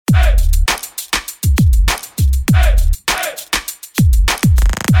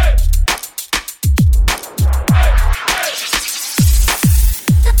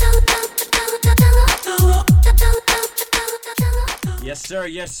sir.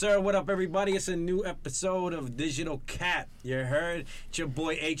 Yes, sir. What up, everybody? It's a new episode of Digital K.A.P. You heard? It's your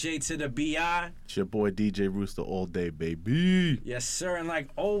boy H.A. to the B.I. It's your boy DJ Roosta all day, baby. Yes, sir. And like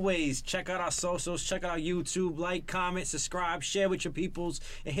always, check out our socials. Check out our YouTube. Like, comment, subscribe, share with your peoples,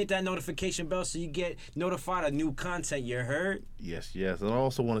 and hit that notification bell so you get notified of new content. You heard? Yes. And I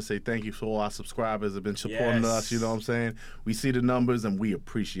also want to say thank you for all our subscribers that have been supporting us. You know what I'm saying? We see the numbers and we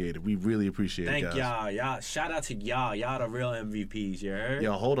appreciate it. We really appreciate it, guys. Thank y'all. Shout out to y'all. Y'all the real MVPs. You heard?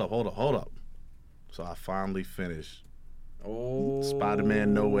 Yo, hold up. So I finally finished. Oh,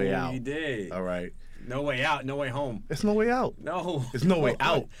 Spider-Man No Way Out. You did. All right. No way out, no way home. It's No Way Out. No. It's No Way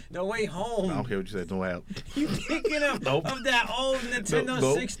Out. No way home. I don't care what you said. No Way Out. You thinking of that old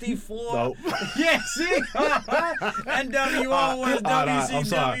Nintendo 64? Nope. Yeah, see? NWO was WCW. I'm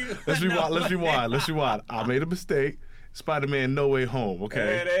sorry. Let's rewind. I made a mistake. Spider-Man No Way Home, okay?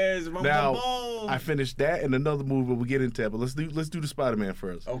 There it is. Now, I finished that and another movie, but we'll get into that. But let's do the Spider-Man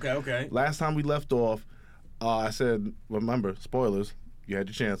first. Okay. Last time we left off, I said, remember, spoilers, you had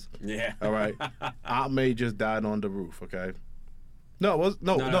your chance. Yeah. All right. Aunt May just died on the roof, okay? No,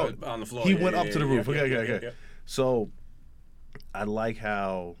 on the floor. He went up to the roof. Yeah, Okay. Yeah. So, I like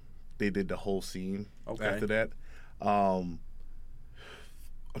how they did the whole scene after that. I'm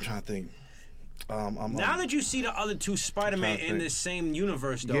trying to think. Now that you see the other two Spider-Man in the same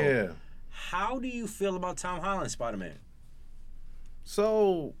universe, though, how do you feel about Tom Holland's Spider-Man?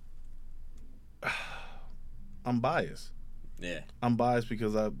 So, I'm biased. Yeah. I'm biased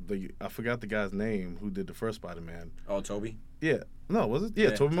because I forgot the guy's name who did the first Spider-Man. Oh, Toby? Yeah. No, was it? Yeah,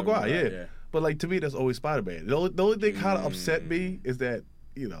 Tobey Maguire, yeah. But, like, to me, that's always Spider-Man. The only thing kind of upset me is that,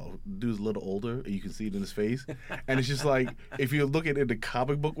 you know, dude's a little older, and you can see it in his face. And it's just like, if you look at it in the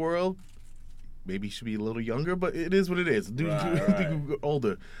comic book world, maybe he should be a little younger, but it is what it is. Dude's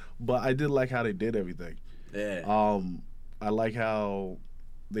older. But I did like how they did everything. Yeah. I like how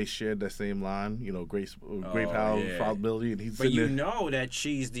they shared that same line, you know, great power, responsibility, and he's. But you know that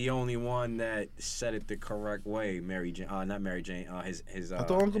she's the only one that said it the correct way. Mary Jane, not Mary Jane. His. I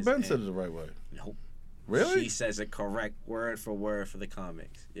thought Uncle Ben said it the right way. Nope. Really? She says it correct, word for word for the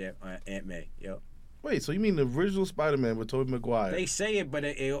comics. Yeah, Aunt May. Yep. Wait, so you mean the original Spider-Man with Tobey Maguire? They say it, but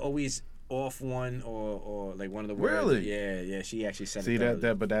it always off one or like one of the words. Really? Yeah. She actually said See,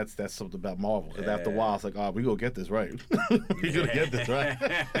 it. but that's something about Marvel. Because after a while, it's like, oh, we gonna get this right. We gonna get this right.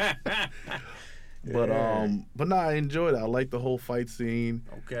 But no, I enjoyed it. I like the whole fight scene.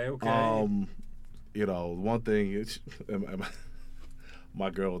 Okay. You know, one thing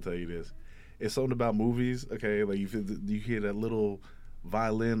my girl will tell you this. It's something about movies. Okay, like you hear that little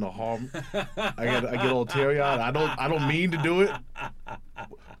violin or harm. I get all teary-eyed. I don't mean to do it.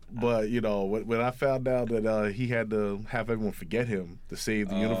 But, you know, when I found out that he had to have everyone forget him to save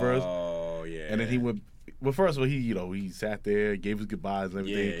the universe. Oh, yeah. And then he went. Well, first of all, he sat there, gave his goodbyes and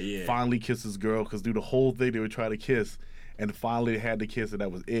everything. Yeah. Finally kissed his girl because through the whole thing they would try to kiss, and finally they had to kiss and that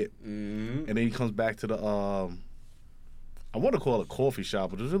was it. Mm-hmm. And then he comes back to the I want to call it a coffee shop,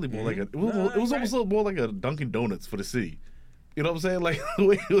 but it was really more like it was almost more like a Dunkin' Donuts for the city. You know what I'm saying? Like the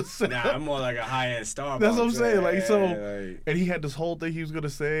way it was set. Nah, I'm more like a high-end Starbucks. That's what I'm saying. Like and he had this whole thing he was gonna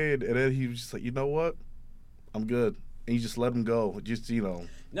say, and then he was just like, you know what, I'm good, and you just let him go, just as a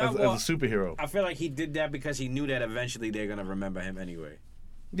superhero. I feel like he did that because he knew that eventually they're gonna remember him anyway.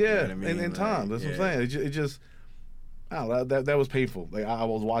 Yeah, you know what I mean? and in time. That's what I'm saying. It just I don't know, that was painful. Like I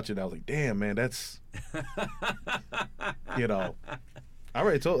was watching, I was like, damn, man, that's you know.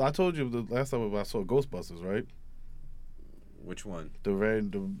 I told you the last time I saw Ghostbusters, right? Which one? The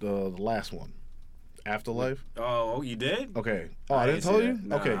last one, Afterlife. Oh, you did? Okay. Oh, I didn't tell you?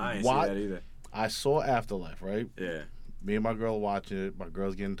 Nah, okay. I didn't see that either. I saw Afterlife, right? Yeah. Me and my girl watching it. My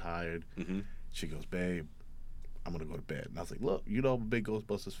girl's getting tired. Mm-hmm. She goes, babe, I'm going to go to bed. And I was like, look, you know I'm a big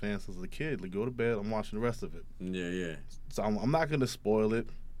Ghostbusters fan since a kid. Like, go to bed. I'm watching the rest of it. Yeah. So I'm not going to spoil it.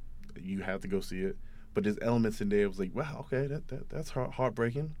 You have to go see it. But there's elements in there. It was like, wow, okay, that's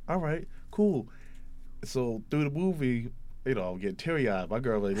heartbreaking. All right, cool. So through the movie, you know, I'm getting teary-eyed. My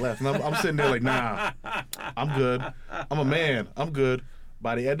girl like left. And I'm sitting there like, nah, I'm good. I'm a man. I'm good.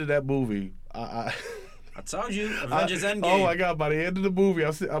 By the end of that movie, I told you, Avengers Endgame. Oh, my God. By the end of the movie, I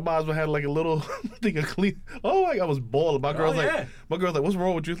might as well have like a little thing of clean. Oh, my God, I was bawling. My girl's like, what's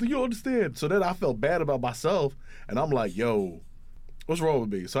wrong with you? Like, you don't understand. So then I felt bad about myself. And I'm like, yo, what's wrong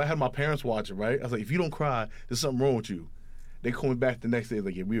with me? So I had my parents watching, right? I was like, if you don't cry, there's something wrong with you. They called me back the next day,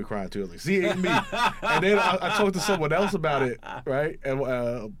 like, yeah, we were crying too. I was like, see, it ain't me. And then I talked to someone else about it, right?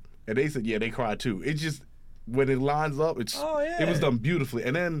 And they said, yeah, they cried too. It just, when it lines up, it was done beautifully.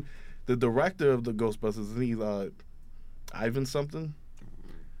 And then the director of the Ghostbusters, he's Ivan something.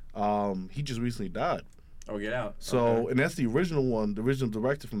 He just recently died. Oh, Get Out. So, and that's the original one, the original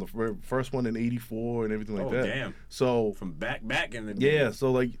director from the first one in '84 and everything like that. Oh, damn. So from back in the day. Yeah,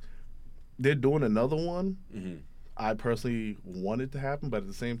 so like they're doing another one. Mm-hmm. I personally wanted to happen, but at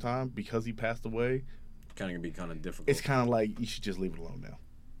the same time, because he passed away, kind of gonna be kind of difficult. It's kind of like you should just leave it alone now.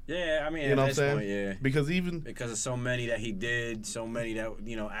 Yeah, I mean, you know at what I'm this saying? point, yeah. Because of so many that he did, so many that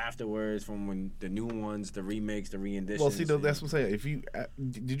afterwards, from when the new ones, the remakes, the re-editions. Well, see, that's what I'm saying. If you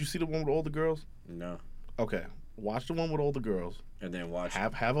did you see the one with all the girls? No. Okay, watch the one with all the girls. And then watch.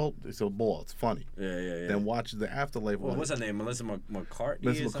 It's a ball. It's funny. Yeah. Then watch the Afterlife one. What's her name? Melissa McCarthy.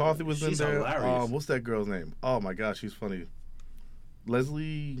 Melissa McCarthy was in there. Hilarious. What's that girl's name? Oh my gosh, she's funny.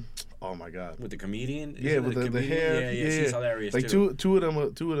 Leslie. Oh my God. With the comedian. Yeah, with the hair. Yeah, she's hilarious like too. Two of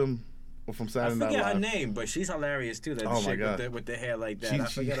them are from Saturday Night Live. I forget her name, but she's hilarious too. That oh my God. With the hair like that. I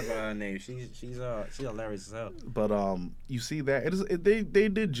forget about her name. She's hilarious as hell. But you see that they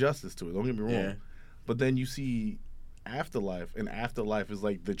did justice to it. Don't get me wrong. Yeah. But then you see Afterlife, and Afterlife is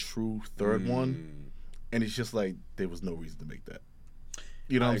like the true third one, and it's just like there was no reason to make that.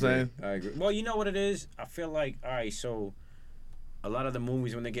 You know what I'm saying? I agree. Well, you know what it is? I feel like, all right, so a lot of the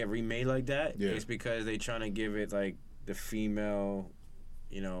movies when they get remade like that, it's because they trying to give it like the female,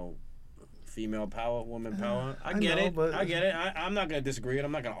 female power, woman power. I get it. I'm not gonna disagree with it.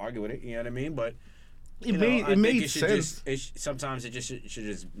 I'm not gonna argue with it. You know what I mean? But it made sense. Sometimes it should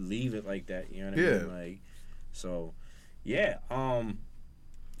just leave it like that. You know what I mean? Like, so, yeah.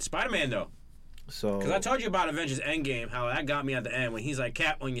 Spider-Man though. So, because I told you about Avengers Endgame, how that got me at the end when he's like,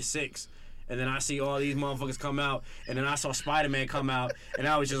 Cap, on your 6. And then I see all these motherfuckers come out, and then I saw Spider-Man come out, and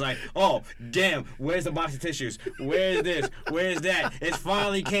I was just like, oh, damn, where's the box of tissues? Where's this? Where's that? It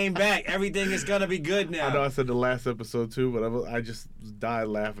finally came back. Everything is going to be good now. I know I said the last episode too, but I just died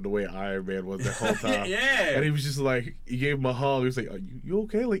laughing the way Iron Man was that whole time. Yeah. And he was just like, he gave him a hug. He was like, are you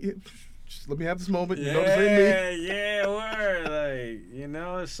okay? Like, just let me have this moment. You know what I'm saying? Yeah, word. Like,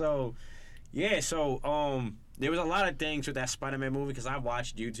 so, yeah, so, there was a lot of things with that Spider-Man movie because I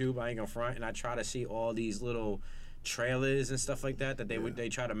watched YouTube, I ain't gonna front, and I try to see all these little trailers and stuff like that they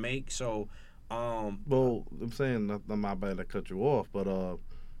try to make. So, well, I'm saying not my bad to cut you off, but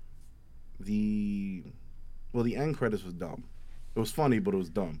the end credits was dumb. It was funny, but it was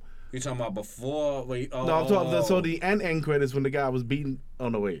dumb. You talking about before? Wait, no, I'm talking. So the end credits when the guy was beaten. Oh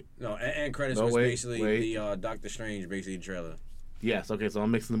no, wait. No, end credits was basically the Doctor Strange basically trailer. Yes. Okay, so I'm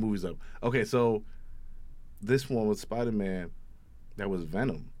mixing the movies up. Okay, so. This one with Spider-Man, that was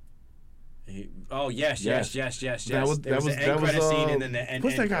Venom. Yes. That was the end credit scene and then the end.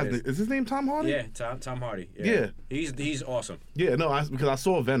 What's that guy's name? Is his name Tom Hardy? Yeah, Tom Hardy. Yeah. He's awesome. Yeah, no, because I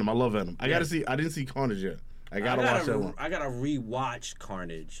saw Venom. I love Venom. I didn't see Carnage yet. I gotta watch that one. I gotta rewatch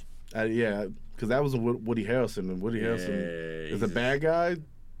Carnage. Yeah, because that was Woody Harrelson, and Woody Harrelson is a bad guy.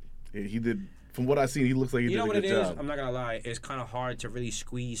 He did. From what I've seen, he looks like he did a good job. You know what it is? I'm not gonna lie. It's kind of hard to really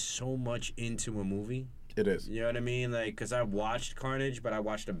squeeze so much into a movie. It is. You know what I mean? Like, because I watched Carnage, but I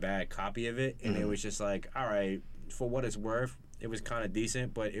watched a bad copy of it, and it was just like, all right, for what it's worth, it was kind of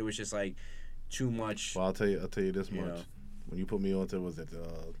decent, but it was just like too much. Well, I'll tell you this much. When you put me onto, was it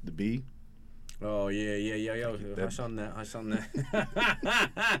the B? Oh yo, hush on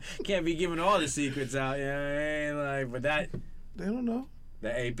that. Can't be giving all the secrets out, but that they don't know. The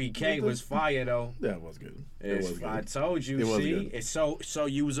APK was fire though. Yeah, it was good. I told you. It's so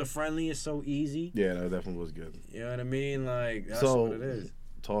user friendly. It's so easy. Yeah, that definitely was good. You know what I mean? Like that's what it is.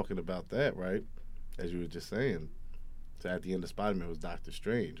 Talking about that, right? As you were just saying, so at the end of Spider-Man was Doctor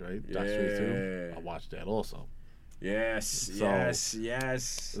Strange, right? Yeah. Doctor Strange 2. I watched that also. Yes.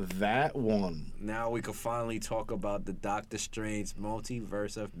 That one. Now we can finally talk about the Doctor Strange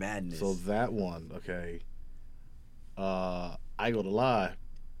Multiverse of Madness. So that one, okay. I go to lie,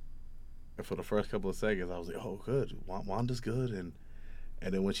 and for the first couple of seconds, I was like, "Oh, good, Wanda's good," and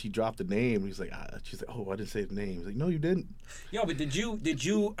then when she dropped the name, she's like, "Oh, I didn't say the name." He's like, "No, you didn't." Yo, but did you?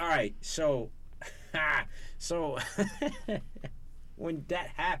 All right, so when that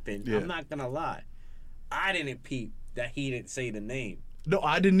happened, I'm not gonna lie, I didn't peep that he didn't say the name. No,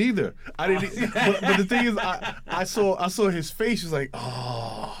 I didn't either. I didn't. but the thing is, I saw his face. He's like,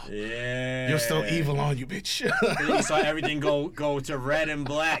 "Oh, yeah, you're still evil on you, bitch." You saw everything go to red and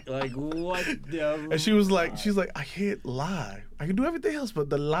black. Like what? And she's like, "I can't lie. I can do everything else, but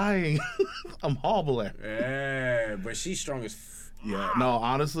the lying, I'm horrible at." Yeah, but she's strong as. Yeah. No,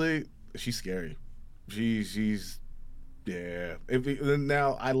 honestly, she's scary. She's yeah.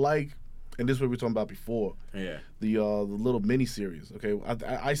 Now I like. And this is what we were talking about before. Yeah. The little mini series. Okay,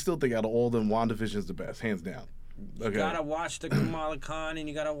 I still think out of all of them, WandaVision is the best, hands down. Okay. You gotta watch the Kamala Khan and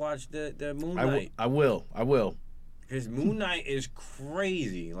you gotta watch the Moon Knight. I will. Because Moon Knight is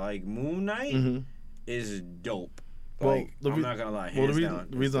crazy. Like Moon Knight, is dope. Well, Like, I'm not gonna lie. Well,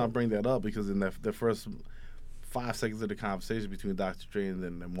 The reason I bring that up because in the first 5 seconds of the conversation between Dr. Strange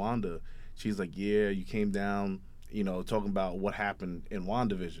and Wanda, she's like, "Yeah, you came down, talking about what happened in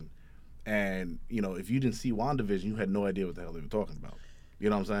WandaVision, and if you didn't see WandaVision, you had no idea what the hell they were talking about." You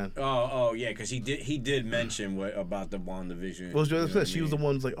know what I'm saying? Oh, yeah, because he did mention about the WandaVision. Well, she was the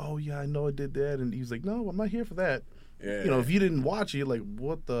one who's like, "Oh yeah, I know I did that," and he was like, "No, I'm not here for that." Yeah. If you didn't watch it, you're like,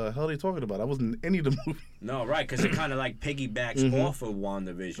 what the hell are they talking about? I wasn't in any of the movie. No, right, because it kind of like piggybacks off of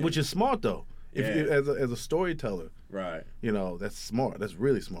WandaVision. Which is smart, though. Yeah. As a storyteller. Right. That's smart. That's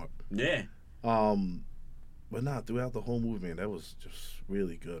really smart. Yeah. But throughout the whole movie, man, that was just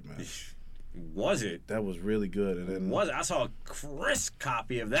really good, man. Was it? That was really good. And then I saw a crisp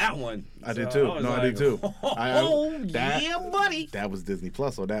copy of that one. I did too. I did too. Yeah, buddy. That was Disney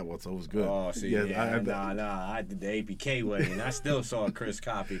Plus on that one, so it was good. Oh, see, I did the APK way, and I still saw a crisp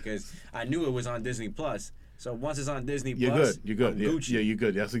copy because I knew it was on Disney Plus. So once it's on Disney Plus, you're good. Gucci. Yeah, you're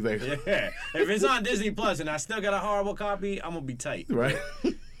good. That's exactly. Yeah. If it's on Disney Plus and I still got a horrible copy, I'm gonna be tight. Right.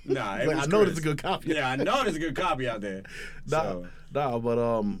 Nah, I know there's a good copy. Yeah, I know there's a good copy out there. But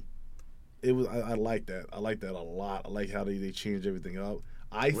it was. I like that. I like that a lot. I like how they changed everything up.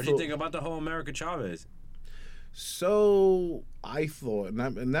 What do you think about the whole America Chavez? So I thought,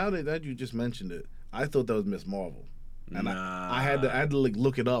 and now that you just mentioned it, I thought that was Miss Marvel. And I had to like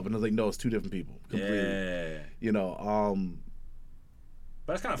look it up, and I was like, no, it's two different people. Completely. Yeah.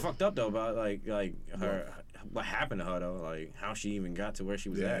 But it's kind of fucked up though about like her, what happened to her though, like how she even got to where she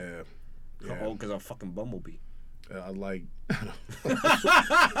was at. Yeah. Oh, because of fucking Bumblebee. I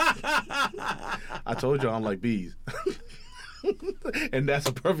told you I don't like bees. And that's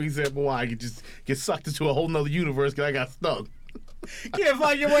a perfect example why I could just get sucked into a whole nother universe because I got stuck. Can't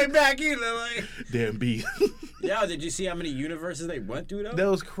find your way back either. Like, damn bees. Yeah, did you see how many universes they went through though? That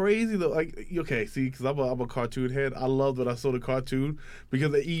was crazy though. Like, okay, see, because I'm a cartoon head. I loved when I saw the cartoon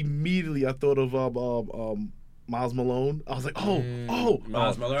because immediately I thought of Miles Malone. I was like,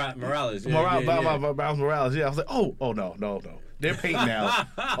 Miles Morales. Miles Morales. Yeah, I was like, oh no. They're painting now.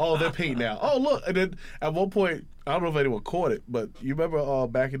 They're painting now. Oh, look. And then at one point, I don't know if anyone caught it, but you remember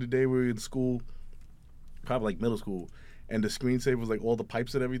back in the day we were in school, probably like middle school, and the screensaver was like all the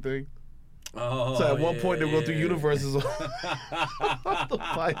pipes and everything. Oh, so at one point they went through universes on the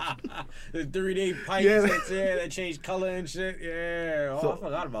pipe. The 3D pipes that changed color and shit. Yeah. I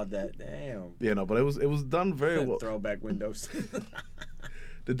forgot about that. Damn. Yeah, no, but it was done very well. Throwback windows.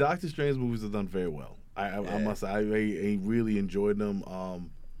 The Doctor Strange movies are done very well. I must say, I really enjoyed them.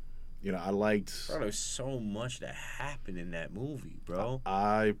 I liked. Bro, there's so much that happened in that movie, bro.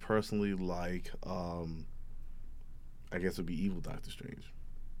 I personally like. I guess it would be evil Doctor Strange.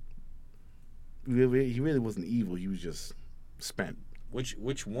 He really wasn't evil. He was just spent.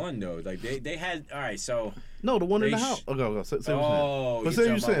 Which one though? Like they had. All right, so no, the one in the house. Go. Say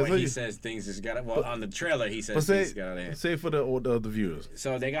he says things just got. Well, on the trailer he says things got out of hand. Say for the viewers.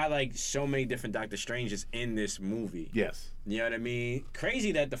 So they got like so many different Doctor Stranges in this movie. Yes. You know what I mean?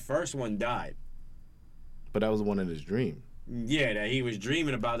 Crazy that the first one died. But that was the one in his dream. Yeah, that he was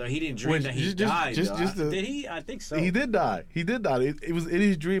dreaming about. Though he didn't dream that he died. Did he? I think so. He did die. It was in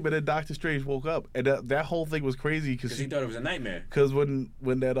his dream, and then Doctor Strange woke up, and that whole thing was crazy because he thought it was a nightmare. Because when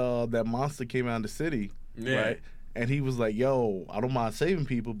that monster came out of the city, right, and he was like, "Yo, I don't mind saving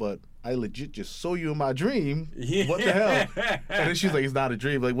people, but I legit just saw you in my dream. Yeah. What the hell?" And then she's like, "It's not a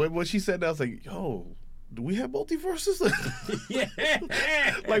dream." Like when she said that, I was like, "Yo, do we have multiverses?" Yeah.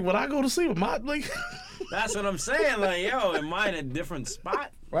 Like when I go to sleep, am I like? That's what I'm saying. Like, yo, am I in a different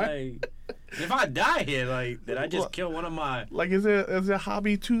spot? Right. Like, if I die here, like, did I just kill one of my? Like, is there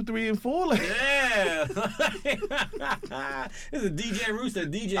Habi 2, 3, and 4? Like, yeah. It's a DJ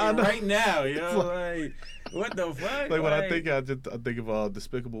Roosta DJ right now. You know, like, what the fuck? Like when I think of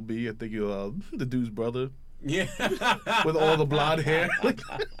Despicable Me, I think of the dude's brother. Yeah. With all the blonde hair.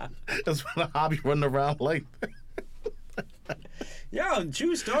 That's when Habi running around like that. Yo,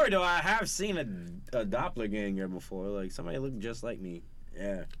 true story though. I have seen a doppelganger before. Like somebody looked just like me.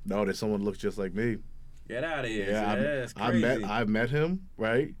 Yeah. No, there's someone looks just like me. Get out of here. Yeah, it's crazy. I've met him,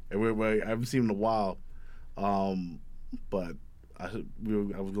 right? And I haven't seen him in a while. But I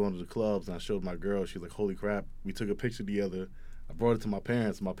was going to the clubs and I showed my girl. She's like, "Holy crap!" We took a picture together. I brought it to my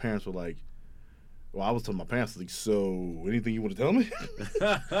parents. My parents were like, well, I was telling my parents, like, so anything you want to tell me?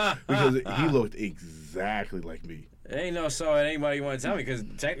 Because he looked exactly like me. Ain't no so it anybody want to tell me because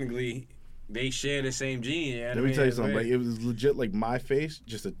technically they share the same gene. You know Let me tell you something. Like, it was legit like my face,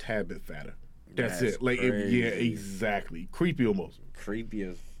 just a tad bit fatter. That's it. Like, exactly. Creepy almost. Creepy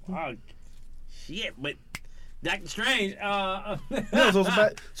as fuck. Shit, but Doctor Strange. No,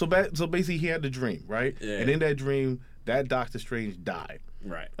 so basically he had the dream, right? Yeah. And in that dream, that Doctor Strange died.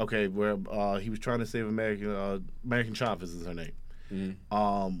 Right. Okay, where he was trying to save American Chavez is her name.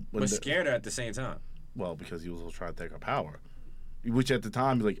 Mm-hmm. But scared her at the same time. Well, because he was also trying to take her power, which at the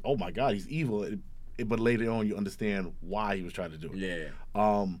time you're like, oh my God, he's evil. But later on, you understand why he was trying to do it. Yeah.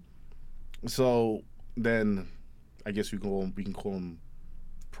 So then, I guess we can call him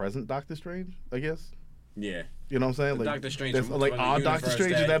present Doctor Strange. I guess. Yeah. You know what I'm saying? Like Doctor Strange. Like our Doctor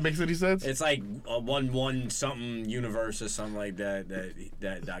Strange. If that makes any sense. It's like a 1/1 something universe or something like that.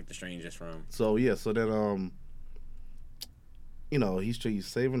 That Doctor Strange is from. So yeah. So then he's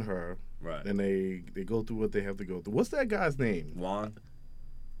saving her. Right. And they go through what they have to go through. What's that guy's name? Wong.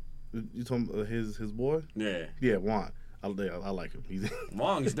 You talking about his boy? Yeah. Yeah, Wong. I like him.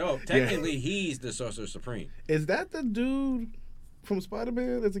 Wong's dope. Technically, he's the Sorcerer Supreme. Is that the dude from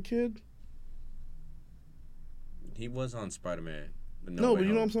Spider-Man as a kid? He was on Spider-Man. No, but you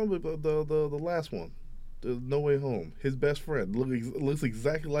know what I'm saying? The last one. The No Way Home. His best friend. Looks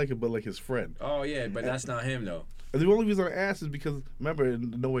exactly like him, but like his friend. Oh, yeah, but that's not him, though. And the only reason I asked is because, remember,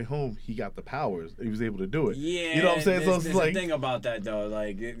 in No Way Home, he got the powers, and he was able to do it. Yeah. You know what I'm saying? There's a thing about that, though.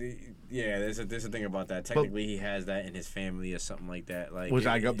 Like, there's a thing about that. Technically, he has that in his family or something like that. Like,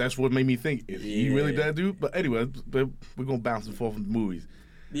 that's what made me think. Is he really that dude? But anyway, we're going to bounce and forth from the movies.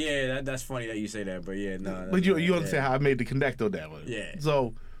 Yeah, that's funny that you say that, but yeah, no. But you understand how I made the connect on that one. Yeah.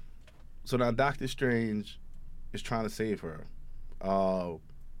 So now Doctor Strange is trying to save her.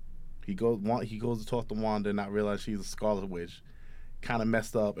 He goes to talk to Wanda, not realize she's a Scarlet Witch. Kind of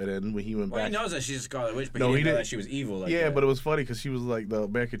messed up, and then when he went back, he knows that she's a Scarlet Witch, but he didn't know that she was evil. Like that. But it was funny because she was like the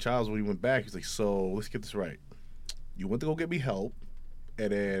American Child. When he went back, he's like, "So let's get this right. You went to go get me help,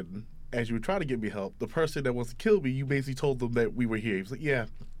 and then as you were trying to get me help, the person that wants to kill me, you basically told them that we were here." He was like, "Yeah,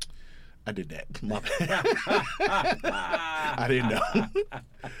 I did that. My bad. I didn't know."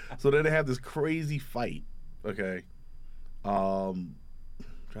 So then they have this crazy fight. Okay.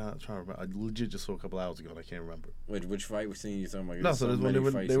 Trying to remember. I legit just saw a couple hours ago and I can't remember. Which fight was seeing you talking about? No, so this when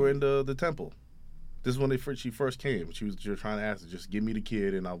they were in the temple. This is when she first came. She was just trying to ask her, just give me the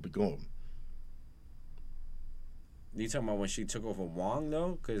kid and I'll be going. You talking about when she took over Wong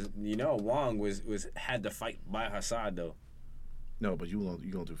though? Because Wong was had to fight by her side though. No, but you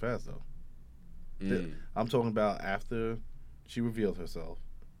going too fast though. I'm talking about after she revealed herself.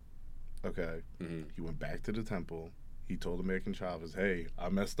 Okay, he went back to the temple. He told American Chavez, "Hey, I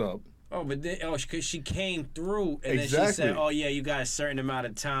messed up." Oh, but then because she came through and then she said, "Oh yeah, you got a certain amount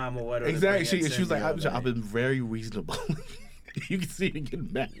of time or whatever." Exactly. She was like, "I've been very reasonable." You can see it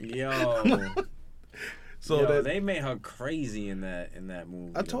getting mad. Yo. So they made her crazy in that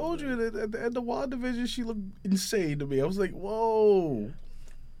movie. I told you that at the end of WandaVision, she looked insane to me. I was like, "Whoa."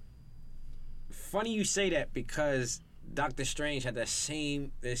 Funny you say that because Doctor Strange had that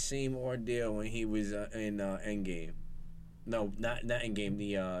same ordeal when he was in Endgame. No, not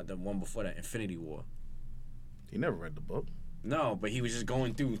Endgame. The one before that, Infinity War. He never read the book. No, but he was just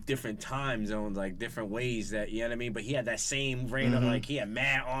going through different time zones, like different ways that you know what I mean. But he had that same random, like he had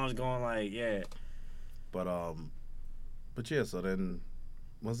mad arms going, like yeah. But yeah. So then,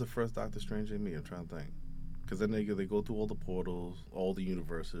 when's the first Doctor Strange they meet? I'm trying to think, because then they go through all the portals, all the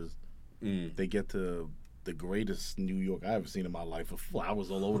universes. They get to the greatest New York I've ever seen in my life, with flowers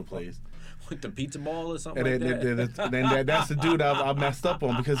all over the place. With the pizza ball or something and then that's the dude I messed up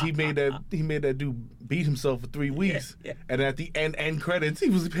on because he made that dude beat himself for 3 weeks. Yeah. And at the end credits, he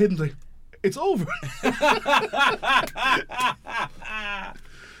was hitting like, it's over.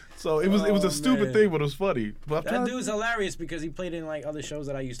 So it was a stupid thing, but it was funny. But that dude's hilarious because he played in like other shows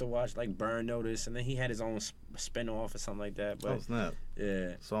that I used to watch, like Burn Notice, and then he had his own spin-off or something like that. But, oh snap!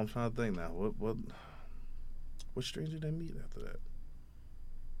 Yeah. So I'm trying to think now. What stranger did they meet after that?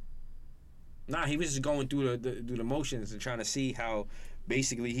 Nah, he was just going through the motions and trying to see how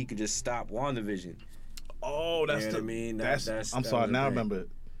basically he could just stop WandaVision. Oh, that's what I mean. I'm sorry. Now I remember.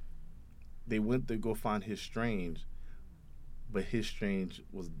 They went to go find his Strange, but his Strange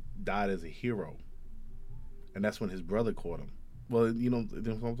died as a hero, and that's when his brother caught him. Well, you know what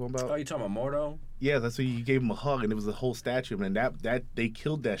I'm talking about? Oh, you talking about Mordo? Yeah, that's when he gave him a hug, and it was a whole statue of him, and that they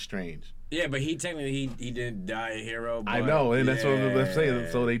killed that Strange. Yeah, but he technically he didn't die a hero. But I know, and that's what I'm saying.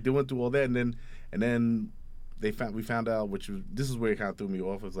 So they went through all that, and then we found out, this is where it kind of threw me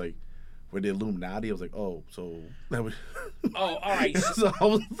off. It was like, where the Illuminati. I was like, oh, so that was. Oh, all right. So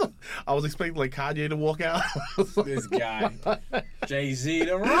I was expecting like Kanye to walk out. This guy, Jay-Z,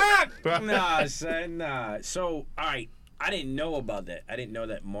 The Rock. Nah, son, nah. So all right. I didn't know about that. I didn't know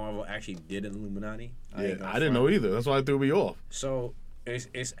that Marvel actually did Illuminati. I didn't know either. That's why it threw me off. So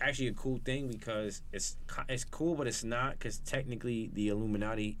it's actually a cool thing because it's cool, but it's not because technically the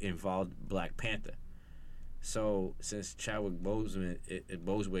Illuminati involved Black Panther. So since Chadwick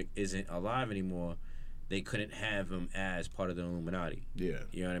Bosewick isn't alive anymore, they couldn't have him as part of the Illuminati. Yeah,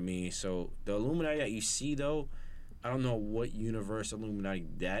 you know what I mean. So the Illuminati that you see though, I don't know what universe Illuminati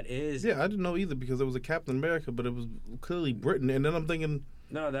that is. Yeah, I didn't know either because it was a Captain America, but it was clearly Britain, and then I'm thinking.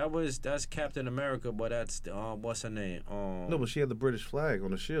 No, that's Captain America, but that's what's her name? No, but she had the British flag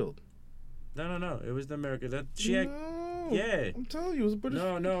on the shield. No, it was the America that she had. Yeah, I'm telling you, it was a British.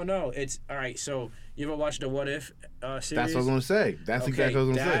 No. It's all right. So you ever watched the What If series? That's what I was gonna say. That's okay, exactly what I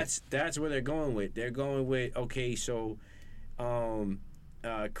was gonna say. That's where they're going with. They're going with so,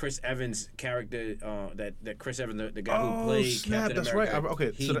 Chris Evans' character, that Chris Evans, the guy who played Captain that's America. Right.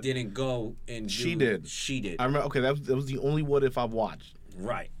 Okay, he didn't go and she did. I remember. Okay, that was the only What If I watched.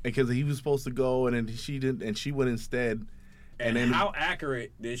 Right. Because he was supposed to go and then she didn't, and she went instead. And then how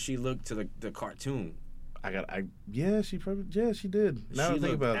accurate did she look to the cartoon? She did. Now she I think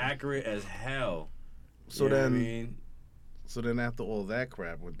looked about accurate as hell. So then, so then after all that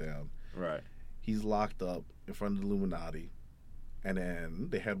crap went down, right? He's locked up in front of the Illuminati, and then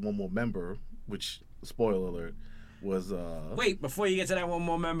they had one more member, which spoiler alert was. Wait, before you get to that one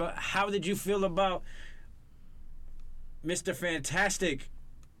more member, how did you feel about Mr. Fantastic?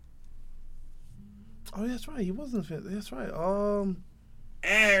 Oh, that's right. He wasn't. That's right.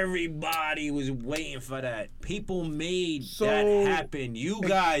 Everybody was waiting for that. People made that happen. You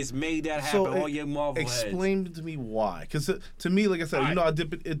guys made that happen. All your Marvel heads. Explain to me why. Because to me, like I said, I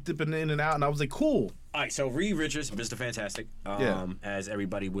dipping in and out, and I was like, cool. All right, so Reed Richards, Mr. Fantastic, as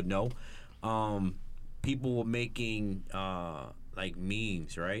everybody would know, people were making like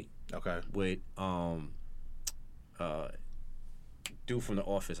memes, right? Okay. With dude from The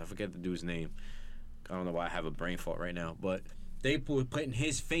Office. I forget the dude's name. I don't know why I have a brain fart right now, but they were putting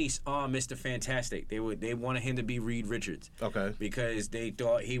his face on Mr. Fantastic. They wanted him to be Reed Richards. Okay. Because they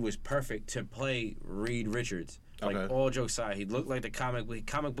thought he was perfect to play Reed Richards. Like, all jokes aside, he looked like the comic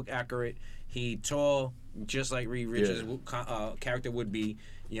book accurate. He tall, just like Reed Richards' character would be.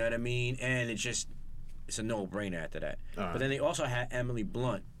 You know what I mean? And it's a no-brainer after that. But then they also had Emily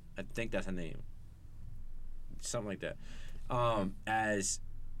Blunt. I think that's her name. Something like that. As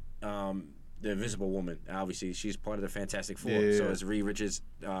the Invisible Woman. Obviously, she's part of the Fantastic Four. So it's Reed Richards,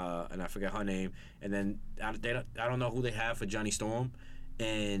 and I forget her name. And then I don't know who they have for Johnny Storm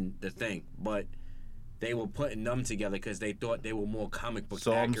and the Thing, but they were putting them together because they thought they were more comic book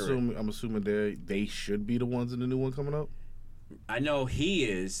accurate. So I'm assuming they should be the ones in the new one coming up. I know he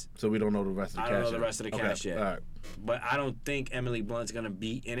is. So we don't know the rest of the cast. I don't know the rest of the cast yet. All right. But I don't think Emily Blunt's gonna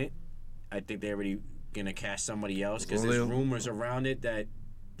be in it. I think they're already gonna cast somebody else because there's rumors around it that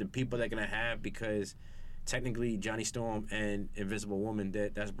the people they're gonna have, because technically Johnny Storm and Invisible Woman,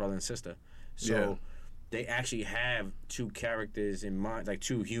 that's brother and sister. So they actually have two characters in mind, like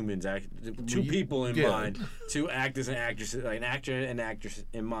two humans, two people in mind, two actors and actresses, like an actor and actress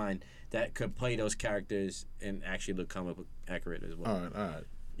in mind that could play those characters and actually look comic book accurate as well. All right.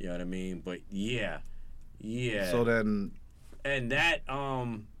 You know what I mean? But yeah. So then, and that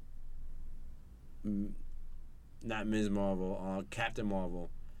not Ms. Marvel, Captain Marvel.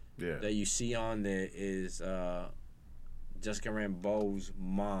 Yeah. That you see on there is Jessica Rambeau's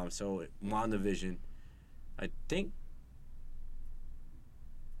mom. So WandaVision, I think,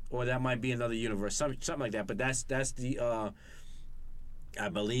 or that might be another universe, something like that. But that's the I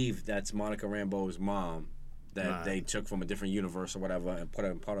believe that's Monica Rambeau's mom that they took from a different universe or whatever and put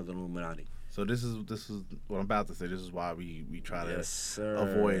her in part of the Illuminati. So this is what I'm about to say. This is why we try to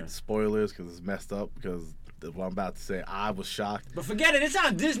avoid spoilers, because it's messed up. Because what I'm about to say, I was shocked. But forget it. It's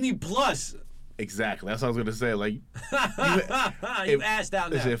on Disney Plus. Exactly. That's what I was gonna say. Like, you asked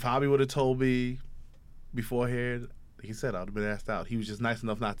out now. If Habi would have told me beforehand, he said I'd have been asked out. He was just nice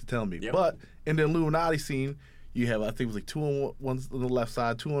enough not to tell me. Yep. But in the Illuminati scene, you have, I think it was like two on one on the left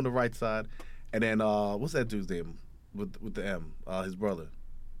side, two on the right side, and then what's that dude's name with the M? His brother.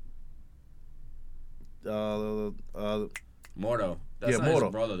 Mordo. That's not Mordo.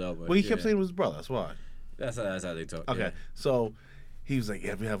 his brother though. But well, he kept saying it was his brother. That's why. That's how they talk. Okay, yeah. So he was like,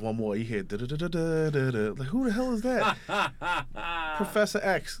 "Yeah, we have one more." You hear da-da-da-da-da-da. Like, who the hell is that? Professor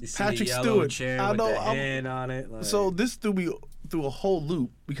X, you see Patrick the yellow Stewart. Chair I with know. the hand on it. Like... So this threw me through a whole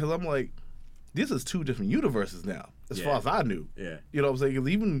loop, because I'm like, this is two different universes now, as far as I knew. Yeah. You know what I'm saying? 'Cause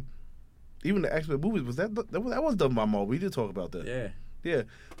even the X-Men movies, that was done by Marvel. We did talk about that. Yeah. Yeah.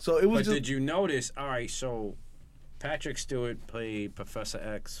 So it was. But did you notice? All right, so Patrick Stewart played Professor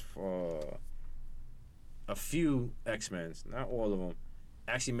X for a few X-Men, not all of them.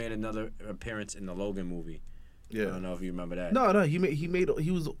 Actually made another appearance in the Logan movie. Yeah. I don't know if you remember that. No,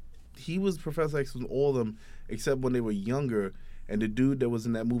 he was Professor X in all of them except when they were younger. And the dude that was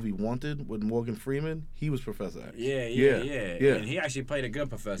in that movie Wanted with Morgan Freeman, he was Professor X. Yeah. And he actually played a good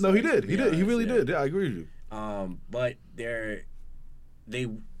Professor. No, he X, did. He honest, really did. Yeah, I agree with you. But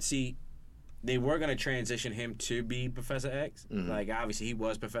they were gonna transition him to be Professor X. Mm-hmm. Like obviously he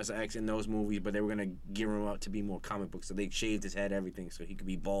was Professor X in those movies, but they were gonna gear him up to be more comic book. So they shaved his head, everything, so he could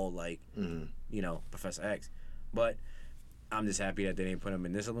be bald like Professor X. But I'm just happy that they didn't put him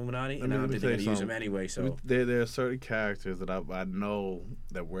in this Illuminati, and I don't think they're gonna use him anyway. So there are certain characters that I know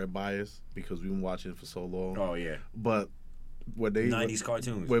that we're biased because we've been watching it for so long. Oh yeah. But when they 90s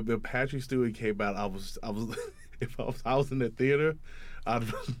cartoons. When Patrick Stewart came out, I was if I was in the theater, I'd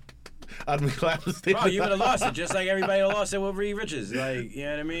been clapping. Bro, you would have lost it just like everybody lost it with Reed Richards. Like, you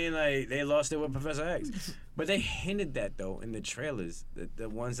know what I mean? Like they lost it with Professor X. But they hinted that though in the trailers, the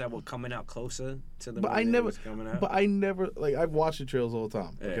ones that were coming out closer to the. But I never like I've watched the trailers all the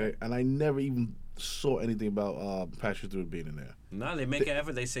time. Okay, and I never even saw anything about Patrick Stewart being in there. No, they make an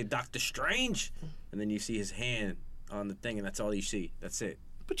effort. They say Doctor Strange, and then you see his hand on the thing, and that's all you see. That's it.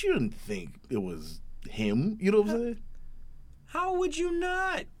 But you didn't think it was him. You know what I'm saying? How would you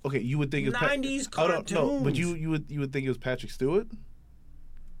not? Okay, you would think it's 90s cartoons. No, but you would think it was Patrick Stewart.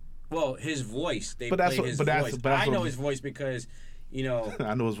 Well, his voice. They but that's played his but that's, voice. But that's I know his voice because, you know.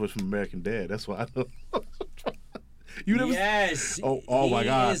 I know his voice from American Dad. That's why I know. Yes. Oh my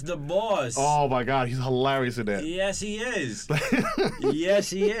God. He is the boss. Oh my God, he's hilarious in that. Yes, he is. Yes,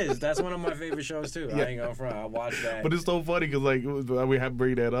 he is. That's one of my favorite shows too. Yeah. I ain't gonna front. I watch that. But it's so funny because like we have to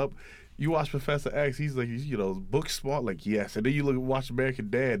bring that up. You watch Professor X, he's like book smart, like yes, and then you watch American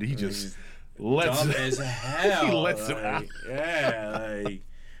Dad, and he just lets dumb as hell. He lets him out. Yeah, like,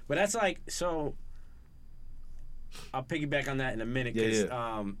 but that's like so. I'll piggyback on that in a minute because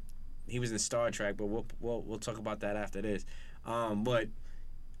he was in Star Trek, but we'll talk about that after this. But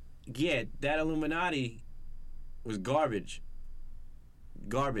yeah, that Illuminati was garbage.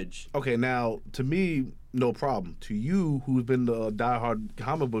 Garbage. Okay, now to me, no problem. To you, who's been the diehard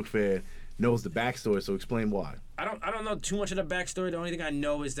comic book fan, knows the backstory. So explain why. I don't know too much of the backstory. The only thing I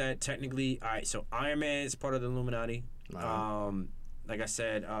know is that technically, all right. So Iron Man is part of the Illuminati. Like I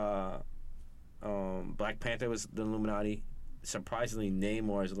said, Black Panther was the Illuminati. Surprisingly,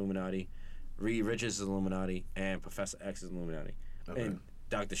 Namor is Illuminati. Reed Richards is Illuminati, and Professor X is Illuminati. Okay. And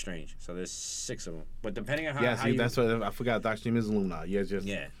Doctor Strange. So there's 6 of them. But depending on how you... that's what I forgot. Doctor Strange is Illuminati.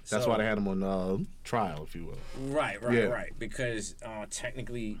 That's why they had him on trial, if you will. Right. Because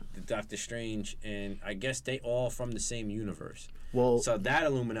technically, the Doctor Strange and I guess they all from the same universe. Well, so that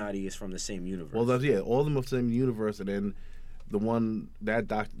Illuminati is from the same universe. Well, all of them are from the same universe, and then the one their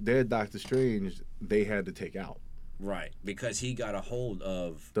Doctor Strange they had to take out. Right, because he got a hold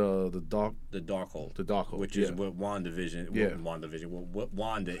of the Darkhold. The Darkhold, which is what WandaVision. Yeah. What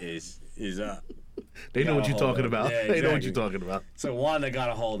Wanda is. They know what you're talking about. Yeah, exactly. They know what you're talking about. So Wanda got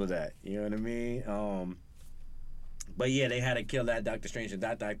a hold of that. You know what I mean? But yeah, they had to kill that Doctor Strange, and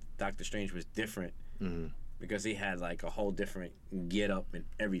that Doctor Strange was different because he had like a whole different get up and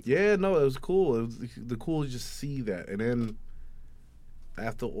everything. Yeah, no, it was cool. It was the cool to just see that, and then.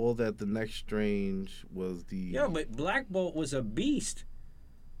 After all that, the next Strange was the... Yeah, but Black Bolt was a beast.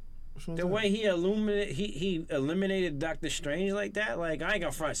 The way he eliminated Doctor Strange like that, like, I ain't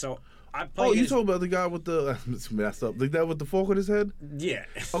gonna front. So, I played... Oh, you talking about the guy with the... messed up. The guy with the fork on his head? Yeah.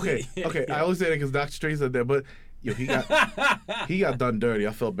 Okay. Yeah. I always say that because Doctor Strange said that, but... Yo, he got done dirty.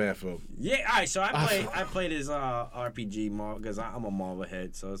 I felt bad for him. Yeah, all right. So I played his RPG Marvel because I'm a Marvel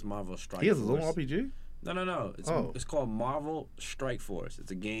head, so it's Marvel Strike Force. He has his own RPG? No. It's called Marvel Strike Force. It's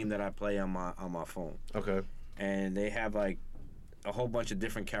a game that I play on my phone. Okay. And they have like a whole bunch of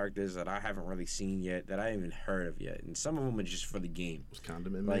different characters that I haven't really seen yet, that I haven't even heard of yet, and some of them are just for the game. Was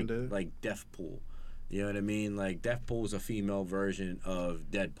Condiment Man there? Like Deathpool. You know what I mean? Like Deathpool is a female version of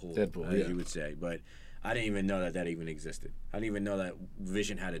Deadpool, as you would say, but. I didn't even know that even existed. I didn't even know that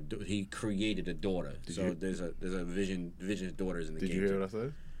Vision had he created a daughter. There's a Vision's daughter's in the game. Did you hear what I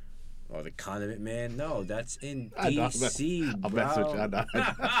said? Oh, the Condiment Man? No, that's in DC, I messaged you.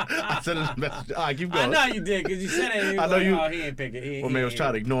 I said it in a message. All right, keep going. I know you did, because you said it. I know you. Oh, he ain't pick it. Man was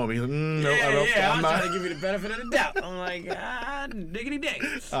trying to ignore me. He's like, no, I was trying to give you the benefit of the doubt. I'm like, diggity dig.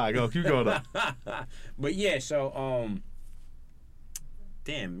 All right, go. Keep going up. But yeah, so,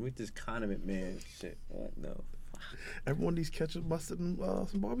 damn, with this Condiment Man shit. What? No. Everyone needs ketchup, mustard, and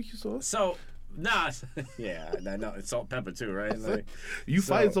some barbecue sauce. So, nah. Yeah, no, it's salt, pepper too, right? Like, you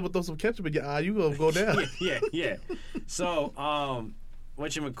fighting someone throw some ketchup in your eye, you gonna go down. Yeah. So,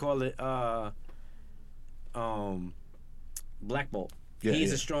 whatchamacallit, Black Bolt.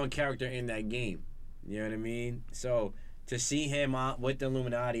 He's a strong character in that game. You know what I mean? So to see him with the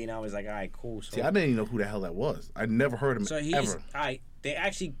Illuminati, and I was like, all right, cool. So, see, I didn't even know who the hell that was. I never heard him ever. They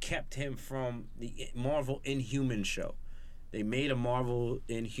actually kept him from the Marvel Inhumans show. They made a Marvel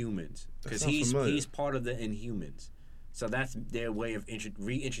Inhumans because he's part of the Inhumans. So that's their way of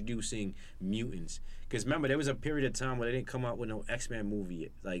reintroducing mutants. Because remember, there was a period of time where they didn't come out with no X-Men movie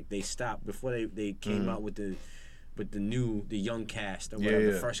yet. Like they stopped before they came out with the young cast or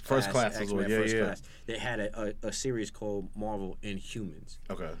whatever. First class X-Men, first class. They had a series called Marvel Inhumans.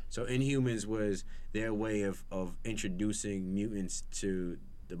 Okay. So Inhumans was their way of introducing mutants to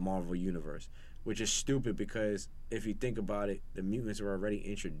the Marvel universe, which is stupid because if you think about it, the mutants were already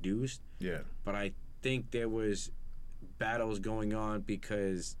introduced. Yeah. But I think there was battles going on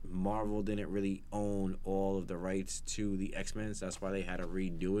because Marvel didn't really own all of the rights to the X-Men. So that's why they had to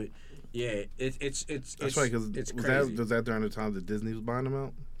redo it. Yeah, it's that's right, because was that during the time that Disney was buying them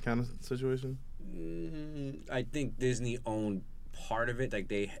out kind of situation? I think Disney owned part of it. Like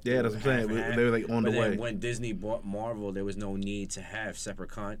that's what I'm saying. They were like on the way. When Disney bought Marvel, there was no need to have separate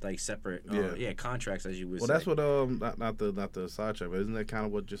contracts, as you would say. Well, that's what not the sidetrack, but isn't that kind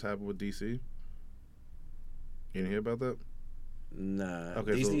of what just happened with DC? You didn't hear about that? Nah.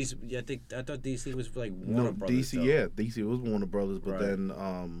 Okay. I thought DC was like Warner Brothers. DC was Warner Brothers, but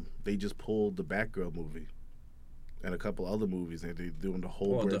then they just pulled the Batgirl movie and a couple other movies, and they're doing the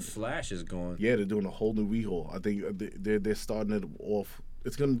whole. Well, the Flash is gone. Yeah, they're doing a whole new rehaul. I think they're starting it off.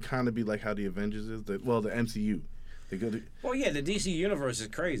 It's going to kind of be like how the Avengers is. The MCU. Well, yeah, the DC universe is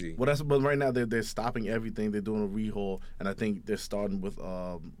crazy. Well, but right now they're stopping everything. They're doing a rehaul, and I think they're starting with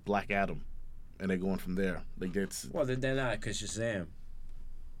Black Adam. And they're going from there. Well, they're not because Shazam.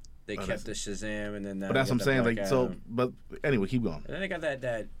 They kept the Shazam, and then but that's what I'm saying. Like so, but anyway, keep going. And then they got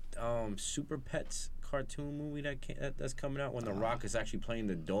that Super Pets cartoon movie that's coming out when The Rock is actually playing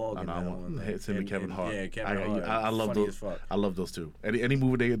the dog. It's him and Kevin Hart. Yeah, Kevin Hart. I love those. I love those two. Any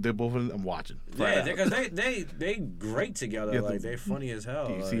movie they're both in, I'm watching. Yeah, because they great together. Yeah, they're funny as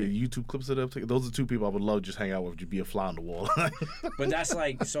hell. You see YouTube clips of them. Those are two people I would love to just hang out with. Just be a fly on the wall. But that's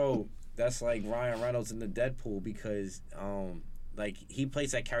like so. That's like Ryan Reynolds in the Deadpool because like he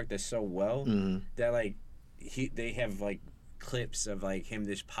plays that character so well that like they have like clips of like him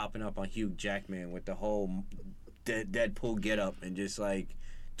just popping up on Hugh Jackman with the whole Deadpool get up and just like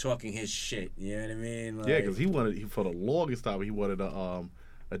talking his shit. You know what I mean? Like, yeah, because he for the longest time he wanted a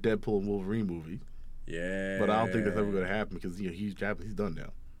Deadpool and Wolverine movie. Yeah, but I don't think that's ever going to happen because Hugh Jackman, he's done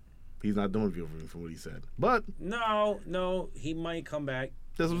now. He's not doing Wolverine from what he said. But no, he might come back.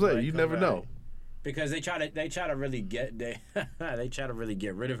 That's what I'm saying. You never know. Because they try to really get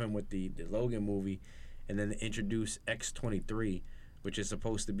rid of him with the Logan movie, and then introduce X-23, which is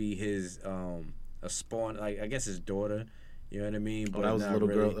supposed to be his a spawn, like I guess his daughter. You know what I mean? But that was a little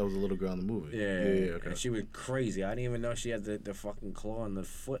girl. That was a little girl in the movie. Yeah. Okay. And she was crazy. I didn't even know she had the fucking claw on the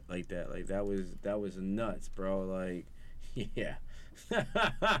foot like that. Like that was nuts, bro. Like, yeah.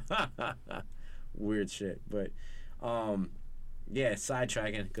 Weird shit, but yeah,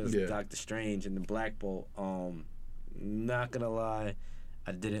 sidetracking because Doctor Strange and the Black Bolt. Not gonna lie,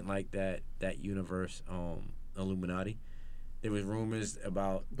 I didn't like that universe. Illuminati. There was rumors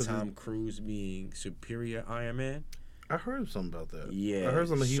about Tom Cruise being superior Iron Man. I heard something about that. Yeah, I heard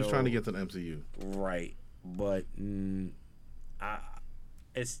something. He was trying to get to the MCU. Right, but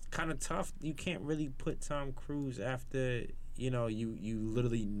it's kind of tough. You can't really put Tom Cruise after you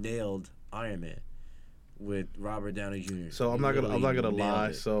literally nailed Iron Man with Robert Downey Jr. So I'm not gonna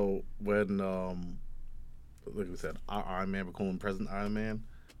lie. So when like we said, our Iron Man, we're calling President Iron Man,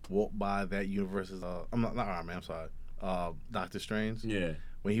 walked by that universe's I'm not Iron Man. I'm sorry, Doctor Strange. Yeah.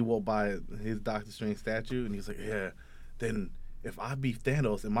 When he walked by his Doctor Strange statue, and he's like, yeah. Then if I beat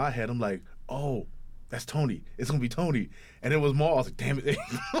Thanos, in my head, I'm like, oh, that's Tony. It's gonna be Tony. And it was more. I was like, damn it.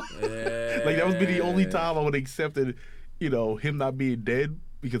 Like that would be the only time I would have accepted, him not being dead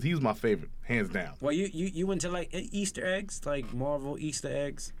because he was my favorite, hands down. Well, you into like Easter eggs, like Marvel Easter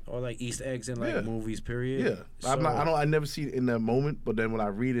eggs, or like Easter eggs in like movies, period. Yeah, so, I never see it in that moment, but then when I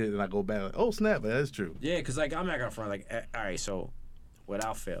read it and I go back, like, oh snap, that's true. Yeah, because like I'm not gonna front, like, all right, so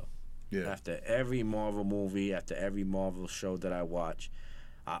without fail. Yeah. After every Marvel movie, after every Marvel show that I watch,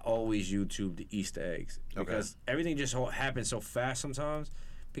 I always YouTube the Easter eggs because everything just happens so fast sometimes.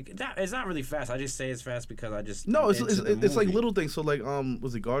 It's not really fast. I just say it's fast because I just it's like little things. So like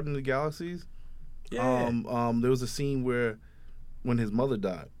was it Guardians of the Galaxies? Yeah. There was a scene where when his mother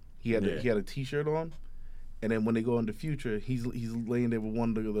died, he had a T-shirt on, and then when they go in the future, he's laying there with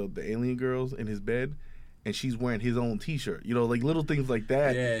one of the alien girls in his bed. And she's wearing his own T-shirt, like little things like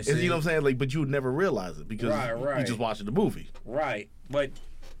that. Yeah, you know what I'm saying? Like, but you would never realize it because you just watching the movie. Right, but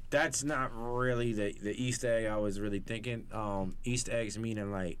That's not really the Easter egg I was really thinking. Easter eggs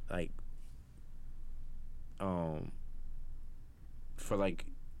meaning like for like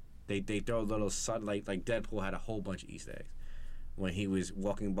they throw a little sunlight, like Deadpool had a whole bunch of Easter eggs when he was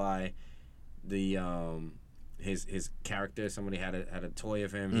walking by the his character. Somebody had a toy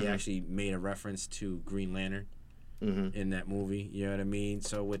of him. He actually made a reference to Green Lantern in that movie. You know what I mean?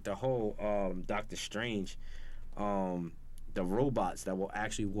 So with the whole Doctor Strange, the robots that were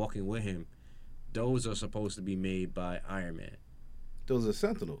actually walking with him, those are supposed to be made by Iron Man. Those are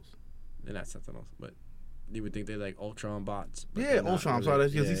Sentinels. They're not Sentinels, but you would think they're like Ultron bots. Yeah, Ultron. I'm sorry,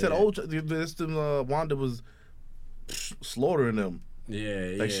 because he said Ultron. Wanda was slaughtering them.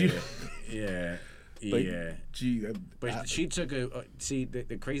 Yeah, like yeah. But she took see,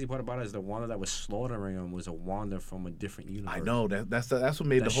 the crazy part about it is the Wanda that was slaughtering him was a Wanda from a different universe. I know that's what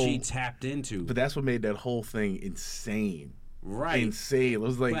made the whole. She tapped into. But that's what made that whole thing insane. Right. Insane. It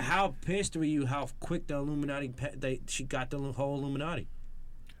was like. But how pissed were you? How quick the Illuminati? She got the whole Illuminati.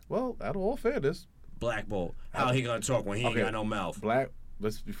 Well, out of all fairness. Black Bolt. How he gonna talk when he ain't got no mouth?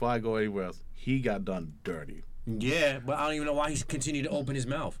 Before I go anywhere else, he got done dirty. Yeah, but I don't even know why he continued to open his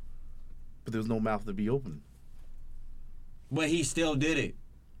mouth. But there was no mouth to be open. But he still did it.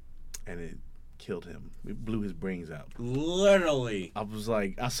 And it killed him. It blew his brains out. Literally. I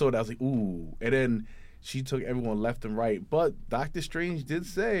saw that, I was like, ooh. And then she took everyone left and right. But Doctor Strange did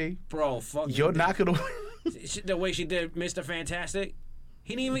say, bro, fuck you're not gonna the way she did Mr. Fantastic,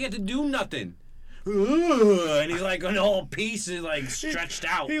 he didn't even get to do nothing. And he's like on all pieces, like stretched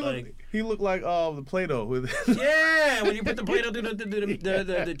out. He looked like the Play-Doh. Yeah, when you put the Play-Doh through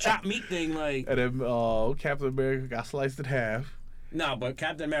the chopped meat thing, like. And then Captain America got sliced in half. No, but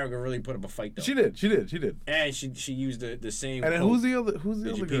Captain America really put up a fight though. She did. And she used the same. And then quote. who's the other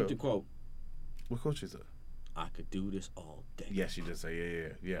Did you girl? peep the quote? What quote she said? I could do this all day. Yeah, she did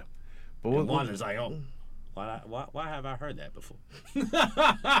say yeah. But and Wanda's like, oh. Why have I heard that before?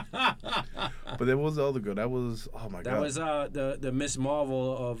 But there was the other girl. That was God. That was the Miss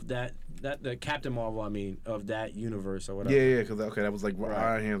Marvel of that the Captain Marvel. I mean of that universe or whatever. Yeah. Because that was like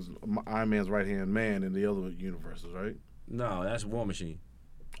right. Iron Man's right hand man in the other universes, right? No, that's War Machine.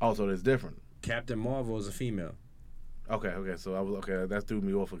 Oh, so that's different. Captain Marvel is a female. Okay. So that threw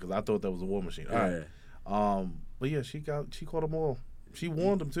me off because I thought that was a War Machine. Yeah. All right. But yeah, she caught them all. She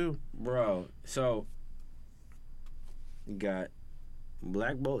warned them too, bro. So. You got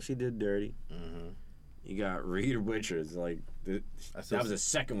Black Bolt, she did dirty. You got Reed Richards, like that was the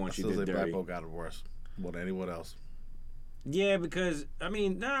second one she did dirty. Black Bolt got it worse more than anyone else. Yeah, because I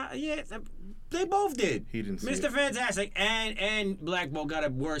mean, they both did. He didn't. Mr. Fantastic and Black Bolt got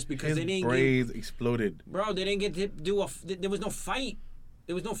it worse because they didn't. Brains exploded. Bro, they didn't get to do there was no fight.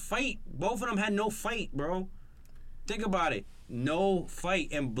 There was no fight. Both of them had no fight, bro. Think about it. No fight.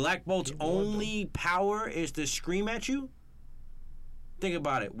 And Black Bolt's only power is to scream at you? Think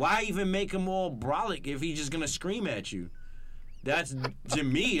about it. Why even make him all brolic if he's just going to scream at you? To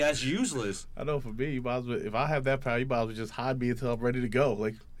me, that's useless. I know for me, you might as well, if I have that power, you might as well just hide me until I'm ready to go.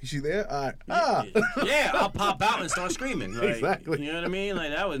 Like, is she there? All right. Yeah, I'll pop out and start screaming. Like, exactly. You know what I mean?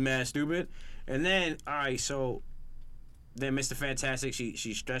 Like, that was mad stupid. And then, all right, so then Mr. Fantastic,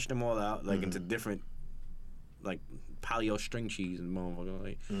 she stretched them all out, like, into different, like, paleo string cheese and motherfucker.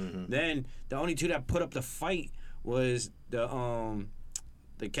 Like. Then the only two that put up the fight was the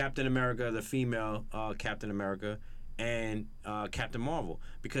Captain America, the female Captain America, and Captain Marvel,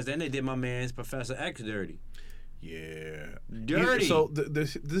 because then they did my man's Professor X dirty. Yeah, dirty. So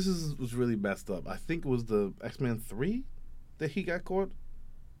this was really messed up. I think it was the X-Men 3 that he got caught.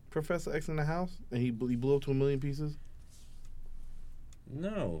 Professor X in the house, and he blew up to 1 million pieces.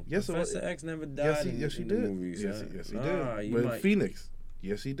 No. Yes, Professor X never died in he the did. movies. Yes, he did. With Phoenix.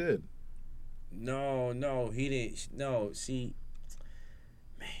 Yes, he did. No, he didn't. No, see,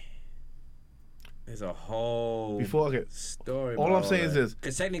 man, there's a whole story. All I'm saying is this.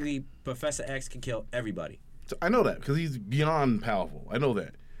 Because technically, Professor X can kill everybody. So I know that, because he's beyond powerful. I know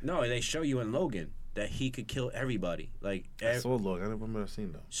that. No, they show you in Logan that he could kill everybody. Like I saw Logan. I never remember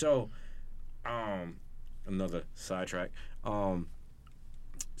seeing that. So, another sidetrack.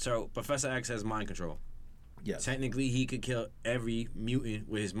 So Professor X has mind control. Yes. Technically, he could kill every mutant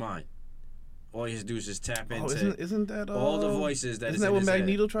with his mind. All he has to do is just tap into. Isn't that all the voices that? Isn't that what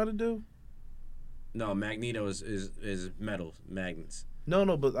Magneto tried to do? No, Magneto is metals, magnets.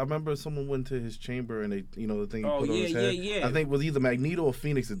 No, but I remember someone went to his chamber and they, the thing he put on his head. Yeah. I think it was either Magneto or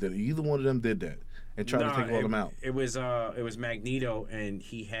Phoenix that did it. Either one of them did that and tried to take all them out. It was Magneto, and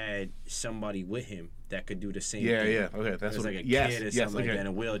he had somebody with him that could do the same thing. Yeah. Okay, that's it was what. Like a kid or something like that in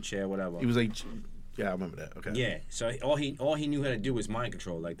a wheelchair, whatever. He was like Yeah, I remember that. Okay. Yeah, so all he knew how to do was mind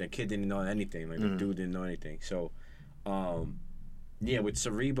control. Like, that kid didn't know anything. Like, the dude didn't know anything. So, yeah, with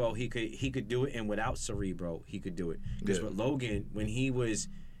Cerebro, he could do it, and without Cerebro, he could do it. Because with Logan, when he was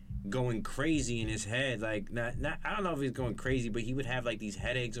going crazy in his head, like, not I don't know if he was going crazy, but he would have, like, these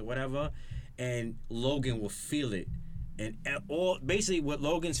headaches or whatever, and Logan will feel it. And basically what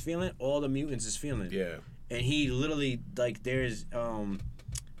Logan's feeling, all the mutants is feeling. Yeah. And he literally, like, there's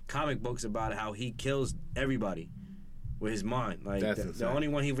comic books about how he kills everybody with his mind. Like, the only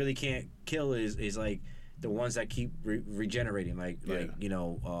one he really can't kill is like the ones that keep regenerating, like you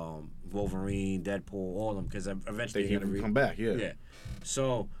know, Wolverine, Deadpool, all of them, because eventually they can come back. Yeah.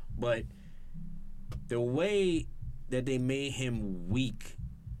 So, but the way that they made him weak,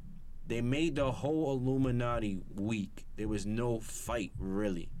 they made the whole Illuminati weak. There was no fight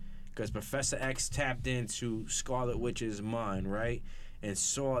really, because Professor X tapped into Scarlet Witch's mind, right? And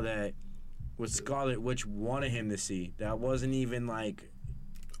saw that what Scarlet Witch wanted him to see. That wasn't even like...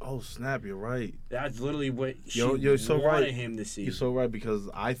 Oh, snap, you're right. That's literally what she so wanted him to see. You're so right, because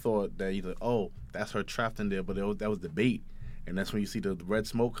I thought that either, that's her trapped in there, but that was the bait. And that's when you see the red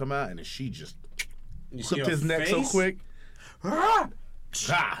smoke come out, and then she just clipped his neck so quick. But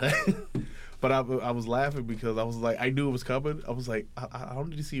I was laughing because I was like, I knew it was coming. I was like, I don't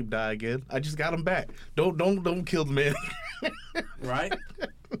need to see him die again. I just got him back. Don't kill the man. Right?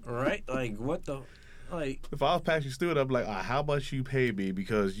 Like, what the... Like, if I was Patrick Stewart, I'm like, how much you pay me,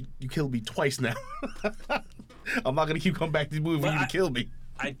 because you killed me twice now. I'm not gonna keep coming back to this movie for you to kill me.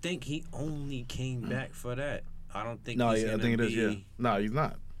 I think he only came back for that. I don't think. No, I think it is. Yeah, no, he's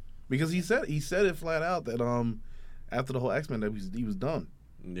not, because he said it flat out that after the whole X-Men that he was done.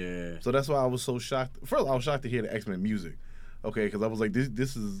 Yeah. So that's why I was so shocked. First, I was shocked to hear the X-Men music. Okay, because I was like,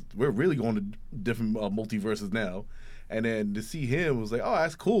 this is, we're really going to different multiverses now, and then to see him was like, oh,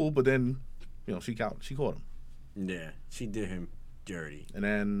 that's cool, but then. You know, she caught him. Yeah, she did him dirty. And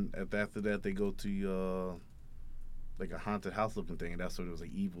then after that, they go to like a haunted house looking thing, and that's when it was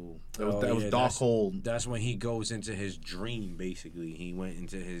like evil. That was Darkhold. That's when he goes into his dream. Basically, he went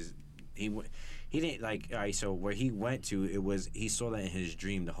into his he didn't like. All right, so where he went to, it was he saw that in his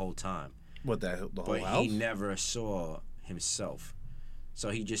dream the whole time. What, the whole house? But he never saw himself. So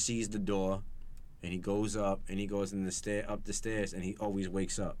he just sees the door. And he goes up, and he goes up the stairs, and he always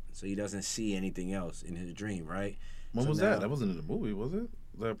wakes up. So he doesn't see anything else in his dream, right? When was that? That wasn't in the movie, was it?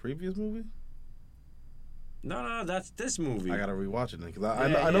 Was that a previous movie? No, that's this movie. I gotta rewatch it then, because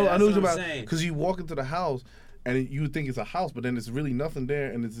I know what about. Because you walk into the house, and you would think it's a house, but then there's really nothing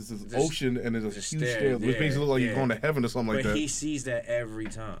there, and it's this ocean, and there's a huge stair, which makes it look like you're going to heaven or something like that. But he sees that every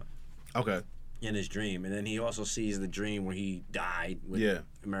time. Okay. In his dream, and then he also sees the dream where he died with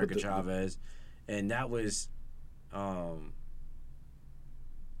America Chavez. And that was,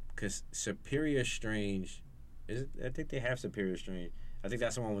 because Superior Strange, is it? I think they have Superior Strange. I think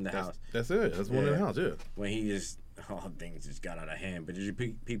that's the one in the house. That's it. That's the one in the house. Yeah. When he just, things just got out of hand. But did you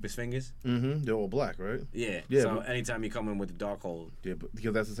peep his fingers? Mm-hmm. They're all black, right? Yeah. So anytime you come in with the Darkhold. Yeah, but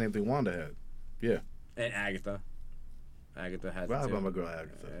because that's the same thing Wanda had. Yeah. And Agatha. Agatha had. Right about my girl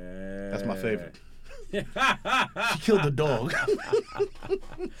Agatha. That's my favorite. She killed the dog.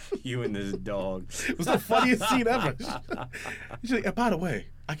 You and this dog. It was the funniest scene ever. She's like, by the way,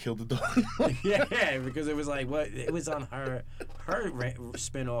 I killed the dog. Yeah, because it was like it was on her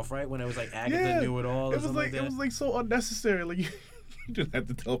spinoff, right? When it was like Agatha knew it all. It was like so unnecessary. Like you just had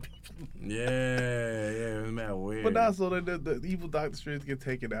to tell people. Yeah, it was mad weird. But now, so the evil Doctor Strange get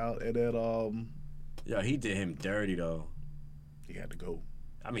taken out, and then yeah, he did him dirty though. He had to go.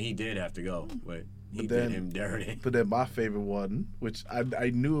 I mean, he did have to go, but he did him dirty. But then my favorite one, which I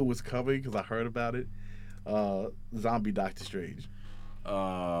knew it was coming because I heard about it, Zombie Doctor Strange.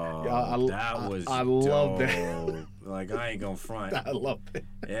 Oh, that was I love that. Like, I ain't gonna front. I love it.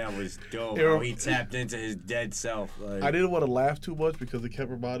 Yeah, it was dope. How he tapped into his dead self. Like, I didn't want to laugh too much because it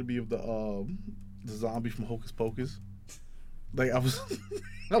kept reminding me of the zombie from Hocus Pocus. Like I was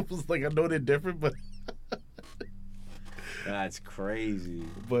like, I know they're different, but. That's crazy.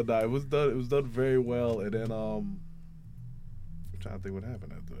 But it was done. It was done very well. And then I'm trying to think what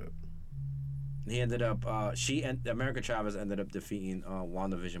happened after that. He ended up. America Chavez ended up defeating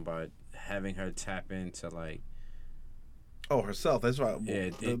WandaVision by having her tap into like. Oh, herself. That's right.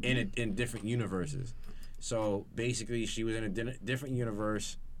 Yeah, in different universes. So basically, she was in a different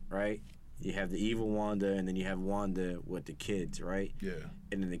universe, right? You have the evil Wanda, and then you have Wanda with the kids, right? Yeah.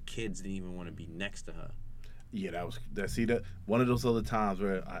 And then the kids didn't even want to be next to her. Yeah, that one of those other times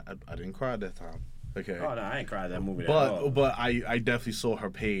where I didn't cry that time. Okay. Oh no, I ain't cried that movie. But I definitely saw her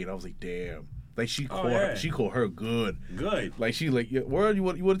pain. I was like, damn. Like she caught her good. Good. Like she like, yeah, word, you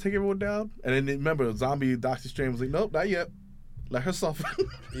want to take everyone down? And then remember, zombie Doctor Strange was like, nope, not yet. Let her suffer.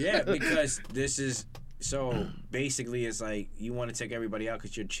 Yeah, because this is so basically it's like you want to take everybody out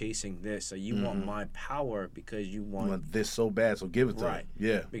because you're chasing this. So you want my power because you want this so bad. So give it to her.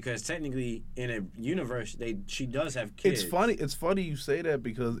 Yeah. Because technically in a universe, she does have kids. It's funny you say that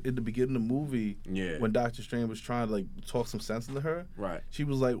because in the beginning of the movie, when Doctor Strange was trying to like talk some sense into her, she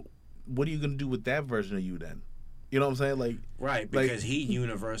was like, "What are you gonna do with that version of you then?" You know what I'm saying? Like, right, because he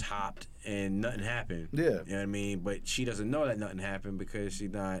universe hopped and nothing happened. Yeah. You know what I mean? But she doesn't know that nothing happened because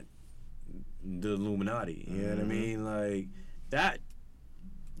she's not the Illuminati. You know what I mean? Like that.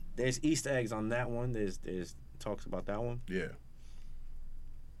 There's Easter eggs on that one. There's talks about that one. Yeah.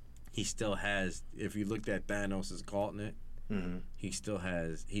 He still has. If you looked at Thanos' gauntlet, he still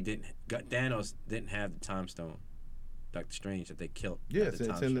has. Thanos didn't have the time stone. Doctor Strange that they killed. Yeah, it's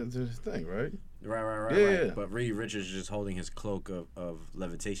in his thing, right? Right. Yeah. But Reed Richards is just holding his cloak of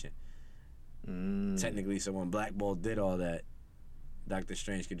levitation. Technically, so when Black Bolt did all that, Doctor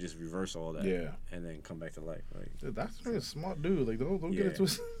Strange could just reverse all that. Yeah. And then come back to life. Like, dude, Doctor Strange is a smart dude. Like, don't get it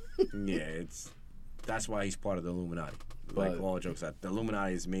twisted. Yeah, that's why he's part of the Illuminati. Like all jokes out, the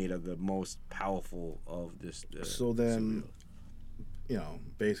Illuminati is made of the most powerful of this. So then, you know,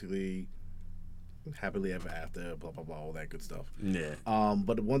 basically, happily ever after, blah blah blah, all that good stuff. Yeah.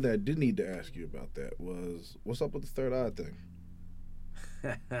 But the one that I did need to ask you about that was, what's up with the third eye thing?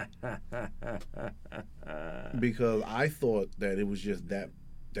 Because I thought that it was just that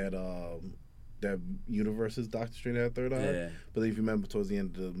universe's Doctor Strange had a third eye. Yeah. But if you remember towards the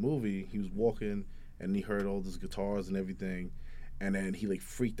end of the movie, he was walking and he heard all those guitars and everything, and then he like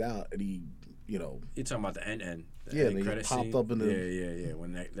freaked out and he, you know. You're talking about the end. Yeah, and he popped scene. up in the. Yeah.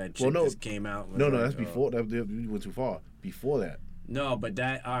 When that chick just came out. No, that's before. That you went too far. Before that. No, but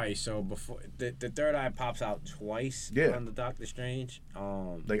that all right. So before the third eye pops out twice on the Doctor Strange.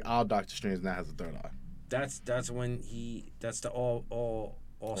 Like our Doctor Strange now has a third eye. That's when that's the all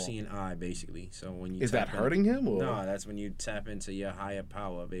seeing eye basically. So when you is that hurting him or no? That's when you tap into your higher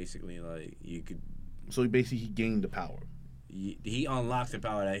power basically. Like you could. So he gained the power. He unlocked the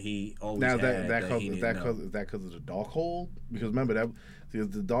power that he always had. Now is that because of the Darkhold? Because remember that the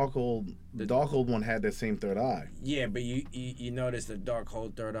Darkhold one had that same third eye. Yeah, but you notice the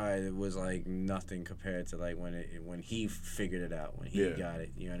Darkhold third eye was like nothing compared to like when he figured it out, when he got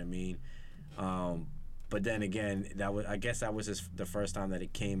it. You know what I mean? But then again, I guess that was the first time that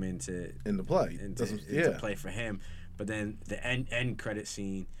it came into play into play for him. But then the end credit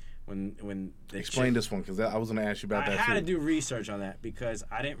scene. When explain this one because I was going to ask you about that too. I had to do research on that because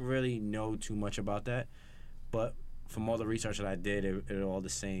I didn't really know too much about that, but from all the research that I did, it all the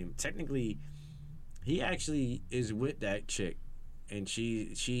same. Technically, he actually is with that chick, and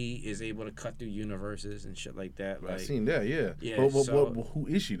she is able to cut through universes and shit like that. Like, I've seen that, yeah. But who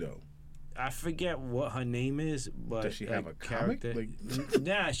is she though? I forget what her name is, but does she have a character?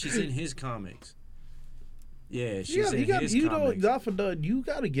 Nah, she's in his comics. Yeah, she's in his comics. You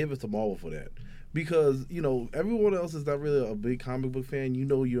got to give it to Marvel for that. Because, you know, everyone else is not really a big comic book fan. You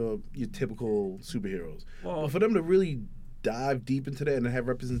know your typical superheroes. Well, but for them to really dive deep into that and have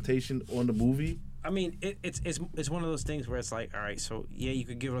representation on the movie. I mean, it's one of those things where it's like, all right, so, yeah, you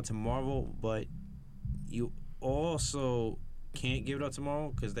could give it up to Marvel, but you also can't give it up to Marvel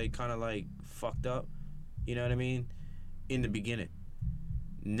because they kind of, like, fucked up. You know what I mean? In the beginning.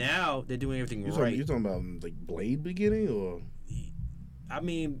 Now they're doing everything right. You're talking about like Blade beginning, or? I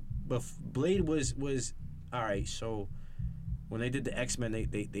mean, but Blade was all right. So when they did the X-Men,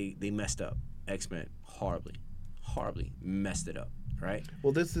 they messed up X-Men horribly messed it up. Right.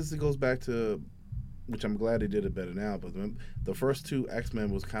 Well, this goes back to, which I'm glad they did it better now. But the first two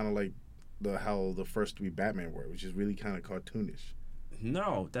X-Men was kind of like how the first three Batman were, which is really kind of cartoonish.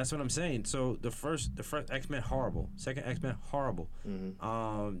 No, that's what I'm saying. So the first X-Men horrible, second X-Men horrible.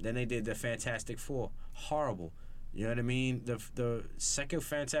 Mm-hmm. Then they did the Fantastic Four horrible. You know what I mean? The second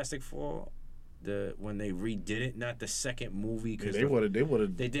Fantastic Four, when they redid it, not the second movie because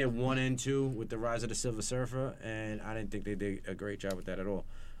they did 1 and 2 with the Rise of the Silver Surfer, and I didn't think they did a great job with that at all.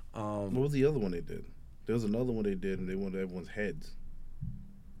 What was the other one they did? There was another one they did, and they wanted everyone's heads.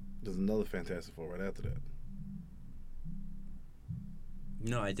 There's another Fantastic Four right after that.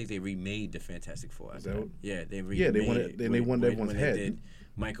 No, I think they remade the Fantastic Four. Is that what? Yeah, they remade. Yeah, they wanted everyone's head. They did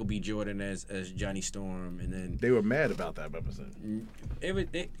Michael B. Jordan as Johnny Storm, and then they were mad about that episode.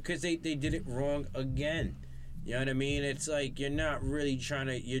 Because they did it wrong again. You know what I mean? It's like you're not really trying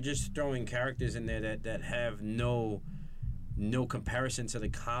to. You're just throwing characters in there that have no comparison to the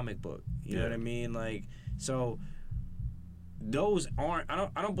comic book. You know what I mean? Like so. those aren't. I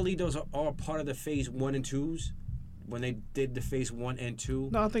don't believe those are all part of the Phase 1 and 2s. When they did the Phase 1 and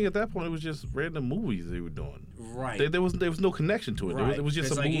 2. No, I think at that point it was just random movies they were doing. Right. There was no connection to it. Right. It was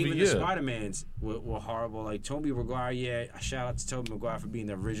just a like movie. Even the Spider-Mans were horrible. Like Tobey Maguire, shout out to Tobey Maguire for being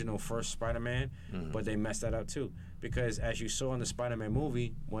the original first Spider-Man, but they messed that up too. Because as you saw in the Spider-Man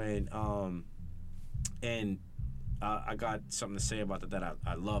movie, when I got something to say about that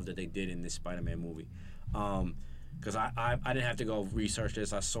I love that they did in this Spider-Man movie. Because I didn't have to go research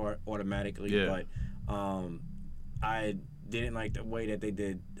this. I saw it automatically, but I didn't like the way that they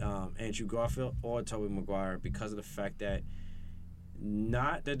did Andrew Garfield or Tobey Maguire because of the fact that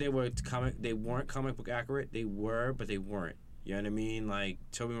not that they weren't comic book accurate. They were, but they weren't. You know what I mean? Like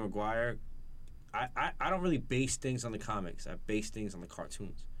Tobey Maguire, I don't really base things on the comics. I base things on the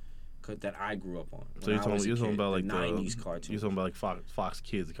cartoons that I grew up on. So you're talking about like the 90s cartoons. You're talking about like Fox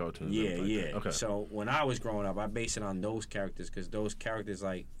Kids cartoons. Yeah, like okay. So when I was growing up, I based it on those characters because those characters,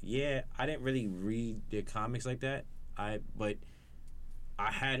 I didn't really read their comics like that. But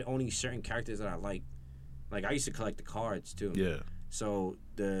I had only certain characters that I liked. Like I used to collect the cards too. Yeah. So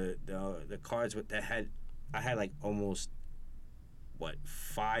the cards I had like almost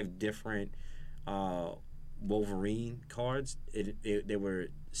 5 different Wolverine cards. They were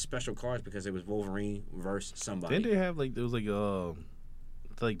special cards because it was Wolverine versus somebody. Didn't they have there was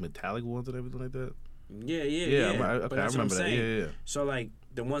like metallic ones and everything like that? Yeah. Okay, I remember that. Yeah. So like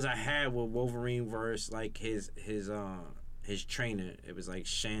the ones I had were Wolverine versus like his trainer. It was like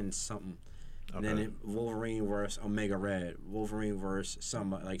Shan something. Okay. And then Wolverine versus Omega Red. Wolverine versus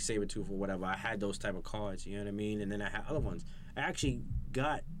somebody like Sabretooth or whatever. I had those type of cards, you know what I mean? And then I had other ones. I actually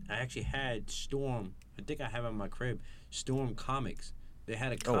had Storm. I think I have it in my crib. Storm comics. They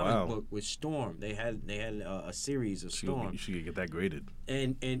had a comic book with Storm. They had a series of Storm. You should get that graded.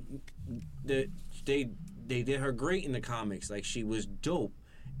 And they did her great in the comics. Like she was dope.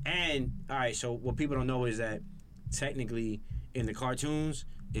 And all right, so what people don't know is that technically in the cartoons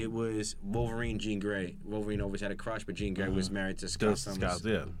it was Wolverine, Jean Grey. Wolverine always had a crush, but Jean Grey was married to Scott Summers,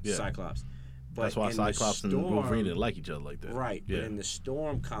 Cyclops. But that's why Cyclops and Wolverine didn't like each other like that. Right. Yeah. But in the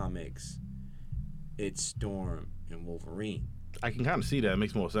Storm comics, it's Storm and Wolverine. I can kind of see that. It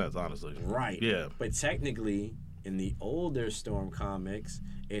makes more sense, honestly. Right. Yeah. But technically, in the older Storm comics,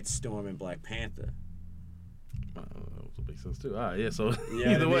 it's Storm and Black Panther. That would make sense too. All right, yeah. So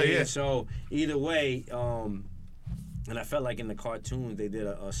either way, yeah. So either way, and I felt like in the cartoons they did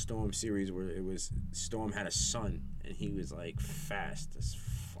a Storm series where it was Storm had a son and he was like fast as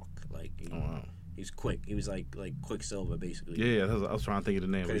fuck. Like he's quick. He was like Quicksilver basically. Yeah. I was trying to think of the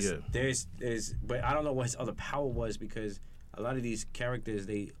name. But yeah. There's but I don't know what his other power was because a lot of these characters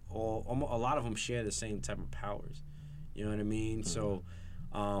a lot of them share the same type of powers. You know what I mean? So,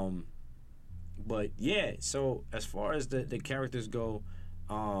 but yeah. So as far as the characters go,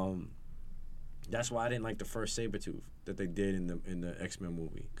 that's why I didn't like the first Sabretooth that they did in the X-Men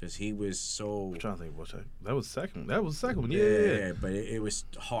movie because he was so. I'm trying to think what's that. That was second. That was the second one. Yeah. But it was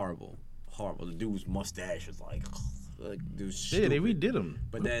horrible. The dude's mustache was like dude's stupid. Yeah, they redid him.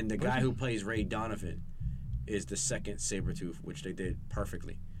 But then the guy who plays Ray Donovan is the second Sabretooth, which they did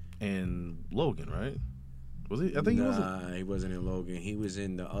perfectly. And Logan, right? Was he? I think he wasn't. Nah, he wasn't in Logan. He was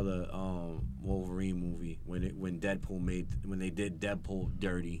in the other Wolverine movie when they did Deadpool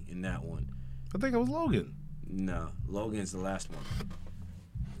dirty in that one. I think it was Logan. No, Logan's the last one.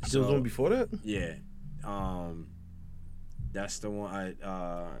 There was one before that? Yeah. That's the one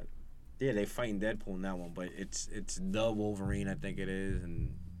they fighting Deadpool in that one, but it's the Wolverine, I think it is,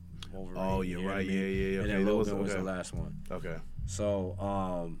 and Wolverine. Oh, you're right. Yeah. Okay, and then Logan was the last one. Okay. So,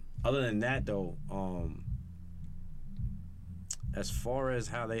 other than that though, as far as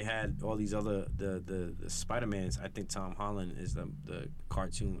how they had all these other the Spider-Mans, I think Tom Holland is the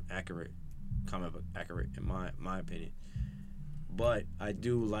cartoon accurate, comic book accurate in my opinion. But I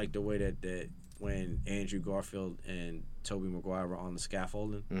do like the way that when Andrew Garfield and Tobey Maguire were on the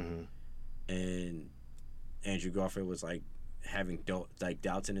scaffolding, and Andrew Garfield was like having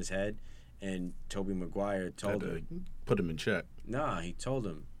doubts in his head, and Tobey Maguire told him, put him in check. Nah, he told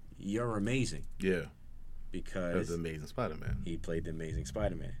him, "You're amazing." Yeah. Because that's the Amazing Spider-Man. He played the Amazing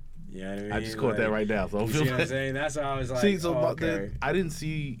Spider-Man. You know what I mean? I just caught that right now. So you see what I'm saying? That's how I was like, see, so okay. I didn't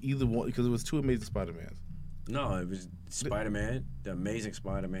see either one because it was two Amazing Spider-Mans. No, it was Spider-Man, the Amazing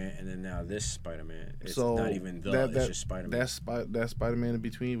Spider-Man, and then now this Spider-Man. It's so not even it's just Spider-Man. That Spider-Man in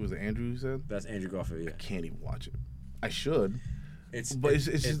between was Andrew, you said? That's Andrew Garfield, yeah. I can't even watch it. I should. It's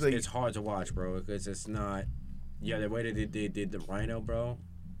just like, it's hard to watch, bro, because it's not. Yeah, the way that they did the Rhino, bro,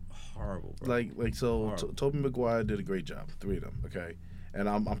 horrible, bro. So Tobey Maguire did a great job, 3 of them, okay? And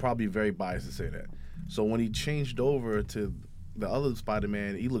I'm probably very biased to say that. So when he changed over to the other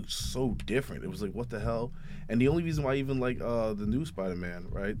Spider-Man, he looked so different. It was like, what the hell? And the only reason why I even like the new Spider-Man,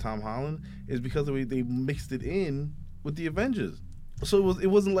 right, Tom Holland, is because the way they mixed it in with the Avengers. So it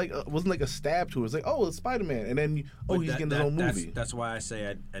wasn't like a stab to it. It was like, oh, it's Spider-Man, and then he's getting his own movie. That's why I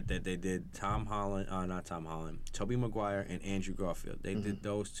say that they did Tom Holland, not Tom Holland, Tobey Maguire and Andrew Garfield. They did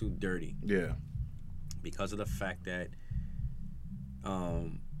those two dirty. Yeah. Because of the fact that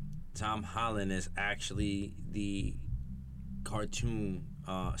Tom Holland is actually the cartoon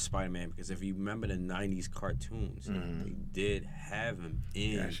Spider-Man, because if you remember the 90s cartoons, they did have him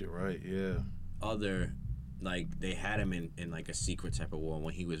in Yeah, shit right, yeah. other, like, they had him in like a secret type of war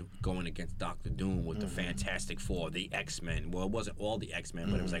when he was going against Doctor Doom with the Fantastic Four, the X-Men. Well, it wasn't all the X-Men,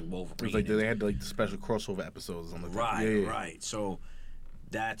 but it was like Wolverine. It was like they had like the special crossover episodes on the Right. So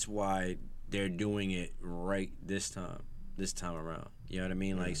that's why they're doing it right this time around. You know what I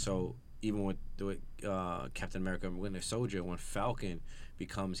mean? Like, so even with Captain America Winter Soldier, when Falcon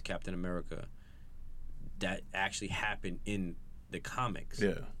becomes Captain America, that actually happened in the comics.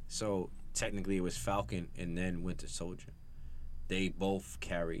 Yeah. So technically it was Falcon and then Winter Soldier. They both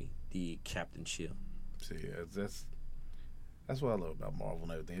carry the Captain Shield. See, that's what I love about Marvel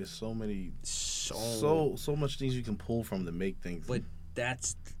and everything. There's so many, so much things you can pull from to make things. But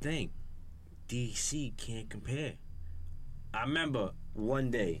that's the thing. DC can't compare. I remember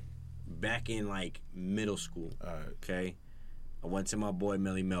one day back in like middle school. All right. Okay, I went to my boy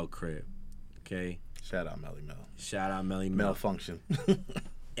Melly Mel crib. Okay. Shout out Melly Mel. Shout out Melly Mel. Malfunction.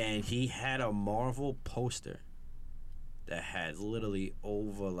 And he had a Marvel poster that had literally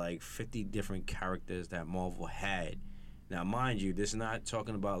over like 50 different characters that Marvel had. Now, mind you, this is not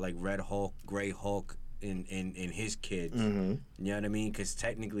talking about like Red Hulk, Gray Hulk, and his kids. You know what I mean? Because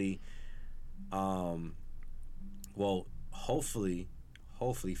technically, well, hopefully,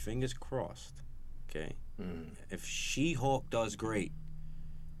 fingers crossed, okay? If She-Hulk does great,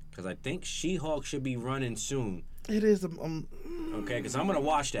 because I think She-Hulk should be running soon. It is. Okay, because I'm going to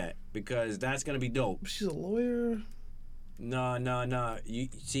watch that, because that's going to be dope. She's a lawyer. No. You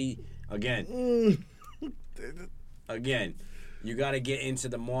see, again, you got to get into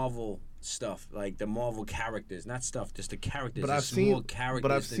the Marvel stuff, like the Marvel characters, not stuff, just the characters. But I've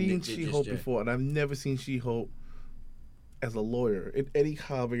seen She-Hulk before, and I've never seen She-Hulk as a lawyer in any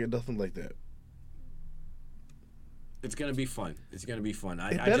comic or nothing like that. It's gonna be fun. I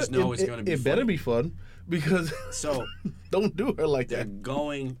just know it's gonna be. It better be fun, because so don't do her like they're that.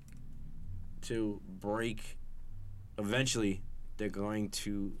 Going to break. Eventually, they're going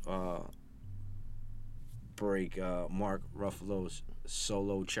to break Mark Ruffalo's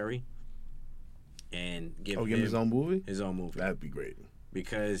solo cherry and give him his own movie. His own movie. That'd be great.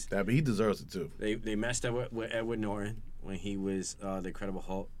 Because he deserves it too. They messed up with Edward Norton when he was the Incredible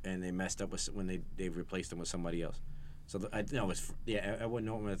Hulk, and they messed up with when they replaced him with somebody else. So Edward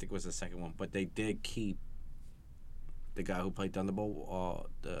Norton, I think, was the second one, but they did keep the guy who played Thunderbolt,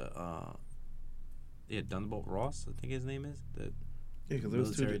 Thunderbolt Ross, I think his name is. Because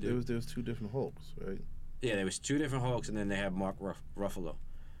there was two different Hulks, right? Yeah, there was two different Hulks, and then they have Mark Ruffalo,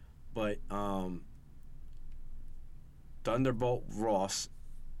 but Thunderbolt Ross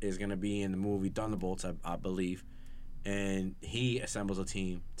is going to be in the movie Thunderbolts, I believe, and he assembles a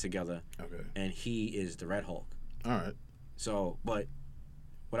team together. Okay. And he is the Red Hulk. All right. So, but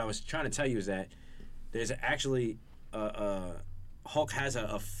what I was trying to tell you is that there's actually Hulk has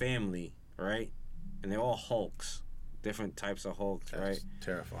a family, right? And they're all Hulks, different types of Hulks, right? That's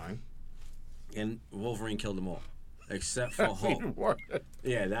terrifying. And Wolverine killed them all, except for Hulk. Even worse.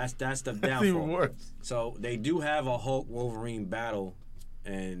 Yeah, that's the downfall. That's even worse. So they do have a Hulk Wolverine battle,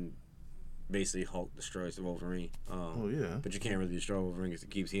 and basically Hulk destroys the Wolverine. Yeah. But you can't really destroy Wolverine because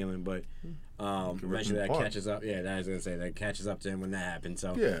it keeps healing. But eventually that catches up. Yeah, that was gonna say that catches up to him when that happens.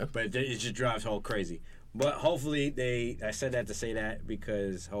 So yeah. But it just drives Hulk crazy. But hopefully I said that to say that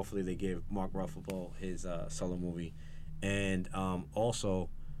because hopefully they give Mark Ruffalo his solo movie, and also.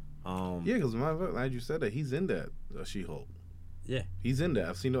 Because as you said that he's in that She-Hulk. Yeah, he's in that.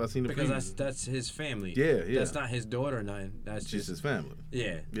 I've seen it because that's his family. Yeah. That's not his daughter or nothing. That's just his family.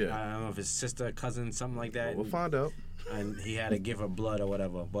 Yeah. I don't know if his sister, cousin, something like that. We'll find out. And he had to give her blood or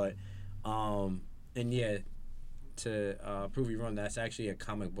whatever. But, and yeah, to prove you wrong, that's actually a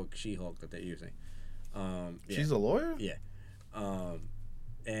comic book She-Hulk that they're using. Yeah. She's a lawyer? Yeah.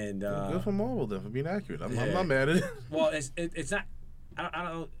 And good for Marvel then for being accurate. I'm not mad at it. Well, it's not. I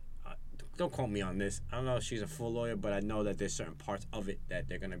don't. Don't quote me on this. I don't know if she's a full lawyer, but I know that there's certain parts of it that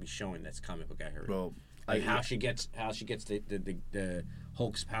they're gonna be showing that's comic book accurate. Well, like how she gets the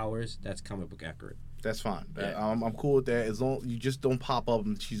Hulk's powers. That's comic book accurate. That's fine. Yeah. I'm cool with that. As long you just don't pop up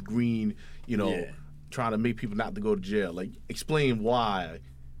and she's green, trying to make people not to go to jail. Like, explain why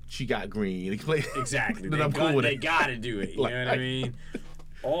she got green. Explain exactly. that I'm cool with they it. gotta do it. You know what I mean?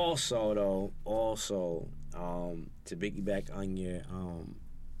 Also, to piggyback on your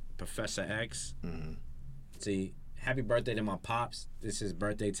Professor X. Mm-hmm. See, happy birthday to my pops. This is his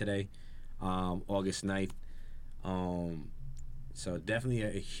birthday today, August 9th. So definitely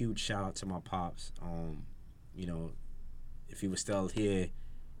a huge shout out to my pops. You know, if he was still here,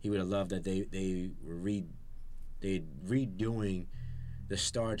 he would have loved that they redoing the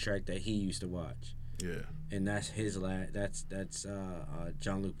Star Trek that he used to watch. Yeah. And that's his that's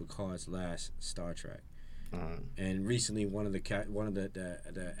Jean-Luc Picard's last Star Trek. And recently, one of the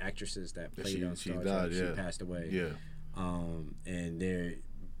actresses that played on Star Trek, she passed away. Yeah. And they're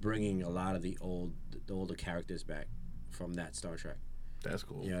bringing a lot of the older characters back from that Star Trek. That's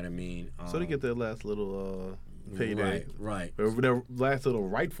cool. You know what I mean? So they get their last little payday. Right. Their last little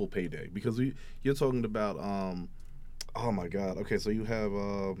rightful payday, because you're talking about oh my God. Okay, so you have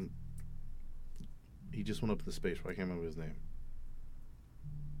he just went up to space. I can't remember his name.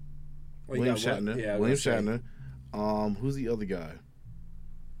 William Shatner. William Shatner. Who's the other guy?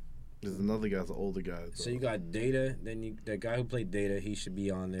 There's another guy, the older guy. So you got Data. Then the guy who played Data, he should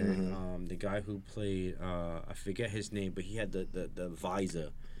be on there. Mm-hmm. The guy who played, I forget his name, but he had the visor.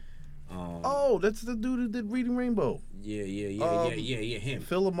 That's the dude who did Reading Rainbow. Yeah, him.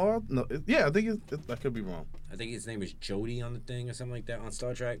 Phil Lamar? No, I think I could be wrong. I think his name is Jody on the thing or something like that on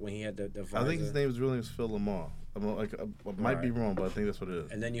Star Trek when he had the visor. I think his name is really Phil Lamar. I might be wrong, but I think that's what it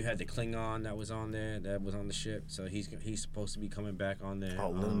is. And then you had the Klingon that was on there, that was on the ship. So he's supposed to be coming back on there. Oh,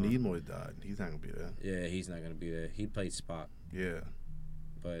 Leonard Nimoy died. He's not gonna be there. Yeah, he's not gonna be there. He played Spock. Yeah.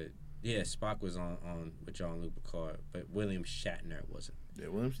 But yeah, Spock was on with Jean-Luc Picard, but William Shatner wasn't. Yeah,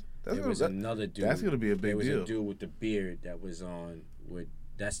 William. Another dude. That's gonna be a big deal. There was a dude with the beard that was on with.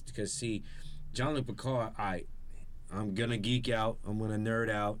 That's because see, Jean-Luc Picard. I'm gonna geek out. I'm gonna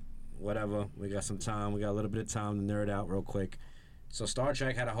nerd out. Whatever. We got some time. We got a little bit of time to nerd out real quick. So Star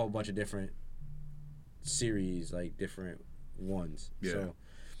Trek had a whole bunch of different series, like different ones. Yeah. So,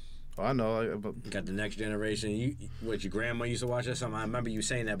 I know. You got the Next Generation. Your grandma used to watch that something. I remember you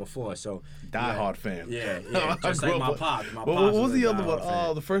saying that before. So diehard fan. Yeah. Just like my pop. What was the other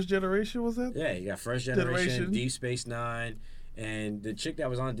one? The First Generation, was that? Yeah, you got First Generation, Deep Space Nine, and the chick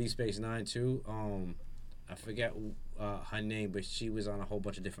that was on Deep Space Nine too. I forget her name, but she was on a whole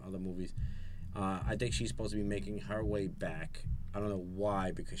bunch of different other movies. I think she's supposed to be making her way back. I don't know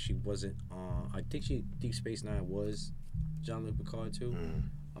why, because she wasn't on. I think Deep Space Nine was Jean-Luc Picard too.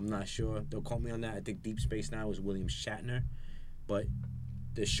 I'm not sure. Don't quote me on that. I think Deep Space Nine was William Shatner, but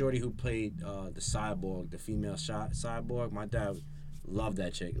the shorty who played the cyborg, the female cyborg, my dad loved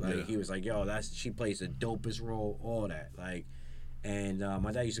that chick. Like he was like, yo, she plays the dopest role, all that. Like, and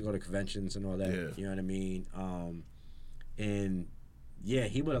my dad used to go to conventions and all that. Yeah. You know what I mean? And yeah,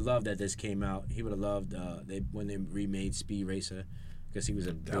 he would have loved that this came out. He would have loved when they remade Speed Racer, because he was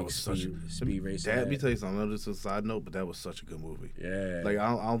a big speed racer. Dad, let me tell you something. I know this is a side note, but that was such a good movie. Yeah. Like,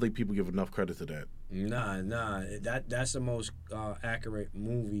 I don't think people give enough credit to that. Nah. That's the most accurate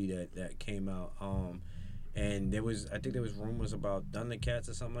movie that came out. And I think there was rumors about Thundercats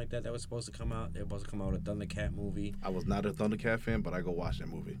or something like that was supposed to come out. They were supposed to come out with a Thundercat movie. I was not a Thundercat fan, but I go watch that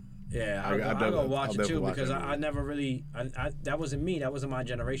movie. Yeah, I go watch it too, because I never really, that wasn't me. That wasn't my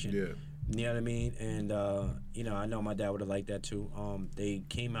generation. Yeah. You know what I mean? And, I know my dad would have liked that too. They're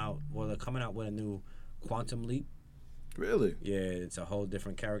coming out with a new Quantum Leap. Really? Yeah, it's a whole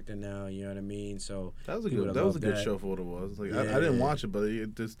different character now. You know what I mean? So that was a good show for what it was. Like, yeah. I didn't watch it, but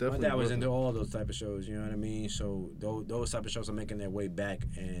it's definitely. My dad was into all those type of shows. You know what I mean? So those type of shows are making their way back.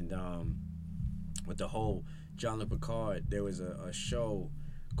 And with the whole Jean-Luc Picard, there was a show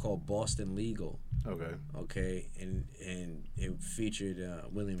called Boston Legal. Okay, and it featured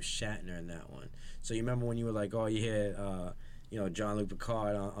William Shatner in that one. So you remember when you were like, oh, you had Jean-Luc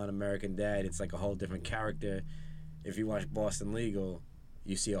Picard on American Dad? It's like a whole different character. If you watch Boston Legal,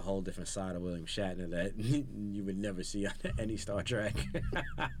 you see a whole different side of William Shatner that you would never see on any Star Trek. You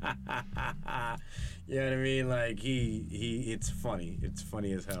know what I mean? Like it's funny. It's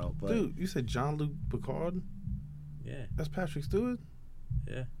funny as hell. But dude, you said Jean-Luc Picard? Yeah. That's Patrick Stewart?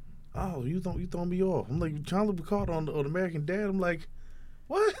 Yeah. Oh, you throwing me off. I'm like, Jean-Luc Picard on American Dad. I'm like,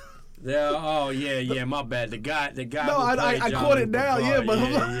 what? Yeah. Oh, yeah. My bad. The guy. No, I caught it now. Yeah, but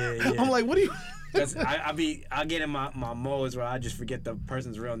I'm like, what are you? Cause I get in my modes where I just forget the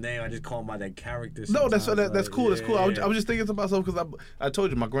person's real name. I just call them by their character. No, that's cool. That's cool. I was just thinking to myself because I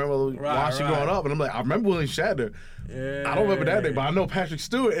told you my grandmother watched it growing up, and I'm like, I remember William Shatner. Yeah. I don't remember that name, but I know Patrick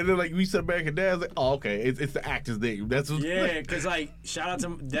Stewart. And then like we said American Dad, I was like, oh okay, it's the actor's name. That's what because like shout out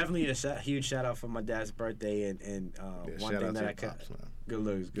to definitely a huge shout out for my dad's birthday and one thing that I could good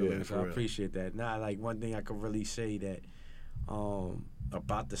looks. I appreciate that. Nah, like one thing I could really say that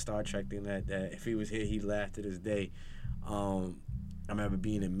about the Star Trek thing that if he was here he'd laugh to this day. I remember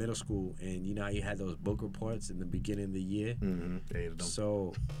being in middle school and you know how you had those book reports in the beginning of the year. Mm-hmm.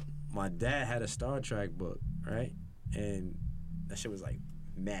 So my dad had a Star Trek book, right? And that shit was like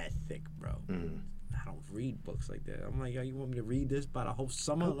mad thick, bro. Mm-hmm. I don't read books like that. I'm like, yo, you want me to read this by the whole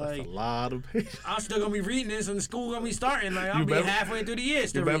summer? That's like a lot of pages. I'm still gonna be reading this, and the school gonna be starting. Like I'll be halfway through the year.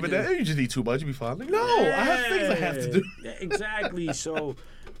 Still you remember that? You just eat too much, you be fine. Like, no, I have things I have to do. Yeah, exactly. So,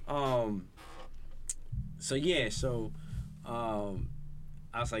 I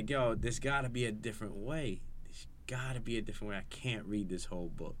was like, yo, there's gotta be a different way. I can't read this whole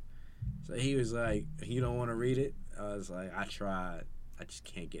book. So he was like, you don't want to read it? I was like, I tried. I just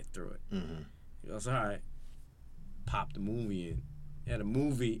can't get through it. Mm-hmm. He goes, all right. Pop the movie in. He had a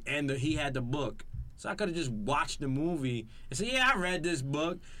movie, and he had the book. So I could have just watched the movie and said, yeah, I read this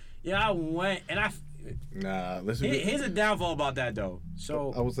book. Yeah, I went, and listen. Here's a downfall about that, though.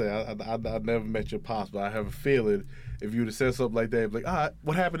 So I would say, I never met your pops, but I have a feeling if you would have said something like that, like, all right,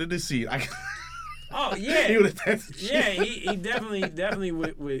 what happened in this scene? Oh yeah, he would have tested yeah. He definitely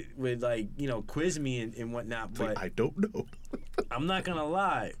would like quiz me and whatnot. But I don't know. I'm not gonna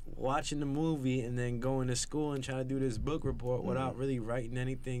lie. Watching the movie and then going to school and trying to do this book report without really writing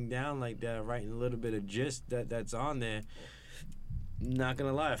anything down like that, writing a little bit of gist that's on there. Not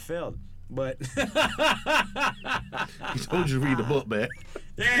gonna lie, I failed. But he told you to read the book, man.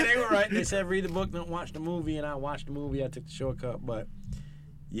 Yeah, they were right. They said read the book, don't watch the movie, and I watched the movie. I took the shortcut, but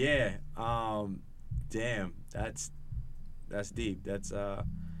yeah. Damn, that's deep. That's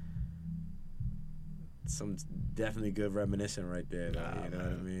some definitely good reminiscing right there. You know what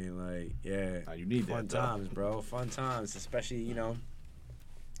I mean? Like, yeah. You need fun times, bro. Fun times, especially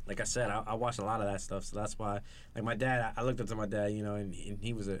like I said, I watched a lot of that stuff, so that's why. Like my dad, I looked up to my dad, and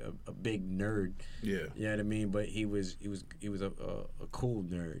he was a big nerd. Yeah. You know what I mean? But he was a cool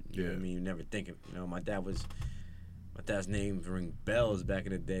nerd. You know what I mean? You never think of. My dad's name ring bells back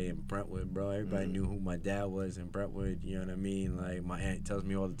in the day in Brentwood, bro. Everybody knew who my dad was in Brentwood, you know what I mean? Like, my aunt tells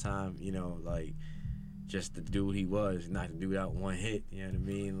me all the time, like, just the dude he was, not the dude out one hit, you know what I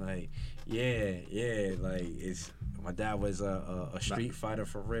mean? Like, yeah, like, my dad was a street fighter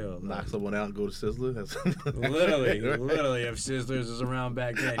for real. Like, knock someone out and go to Sizzler? literally, if Sizzlers was around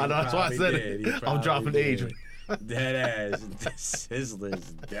back then, I know, that's why I said it. I'm dropping age. Dead ass.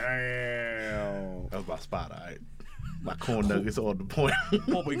 Sizzlers, damn. That was my spot, all right. My corn nuggets on the point.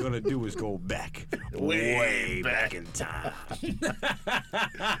 What we're gonna do is go back, way back in time.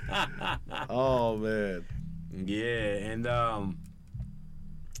 Oh man. Yeah, and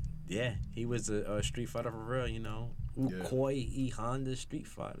he was a street fighter for real. Ukoi E Honda Street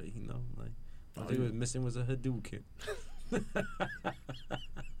Fighter. Like all he was missing was a Hadouken.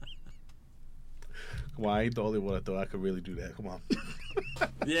 Come on, I ain't the only one that thought I could really do that. Come on.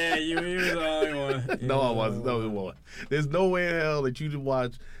 Yeah, you were the only one. No, I wasn't. No, it wasn't. There's no way in hell that you could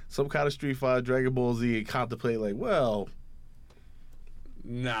watch some kind of Street Fighter, Dragon Ball Z, and contemplate like, well.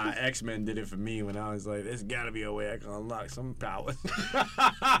 Nah, X-Men did it for me when I was like, there's got to be a way I can unlock some powers.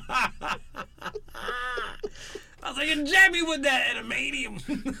 I was like, jab me with that adamantium.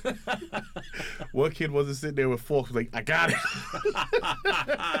 One kid wasn't sitting there with forks like, I got it.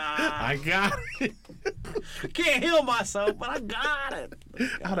 I got it. Can't heal myself, but I got it.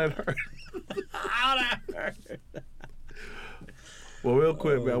 How'd that hurt? How'd that hurt? Well, real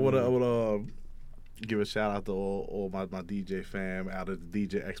quick, man, I wanna give a shout out to all my DJ fam out at the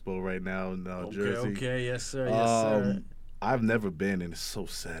DJ Expo right now in Jersey. Okay, yes sir, yes sir. I've never been, and it's so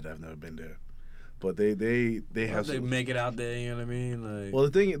sad I've never been there. But they have. They make it out there, you know what I mean? Like, well,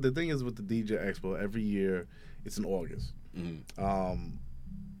 the thing is with the DJ Expo, every year it's in August. Mm-hmm.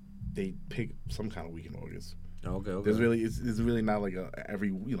 They pick some kind of week in August. Okay. It's really not like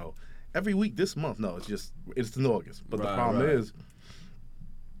every week this month. No, it's in August. But the problem is,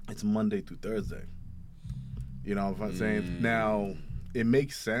 it's Monday through Thursday. You know what I'm saying? Now, it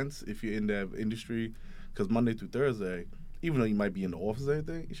makes sense if you're in that industry, because Monday through Thursday, even though you might be in the office and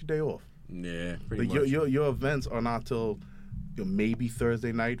everything, it's your day off. Yeah, pretty much. Your events are not till maybe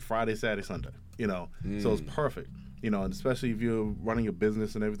Thursday night, Friday, Saturday, Sunday. So it's perfect. And especially if you're running a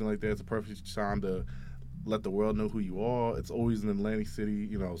business and everything like that, it's a perfect time to let the world know who you are. It's always in Atlantic City,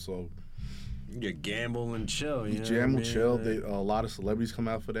 so You gamble and chill. You gamble, chill. A lot of celebrities come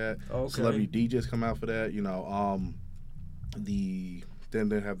out for that. Okay. Celebrity DJs come out for that. You know, then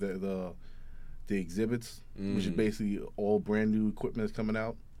they have the exhibits, which is basically all brand new equipment that's coming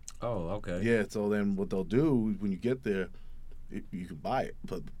out. Oh, okay. Yeah. So then what they'll do when you get there, you can buy it,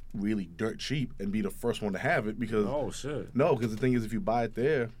 but really dirt cheap and be the first one to have it because. Oh shit. No, because the thing is, if you buy it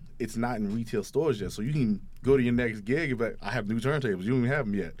there, it's not in retail stores yet, so you can go to your next gig and be like, I have new turntables. You don't even have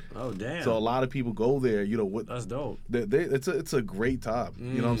them yet. Oh, damn. So a lot of people go there, you know. That's dope. It's a great time.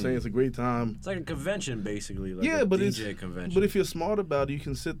 You know what I'm saying? It's a great time. It's like a convention, basically. Like yeah, a but DJ convention. But if you're smart about it, you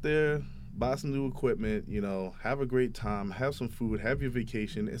can sit there, buy some new equipment, you know, have a great time, have some food, have your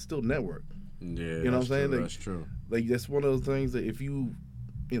vacation, and still network. Yeah, you know what I'm saying? True, like, that's true. Like, that's one of those things that if you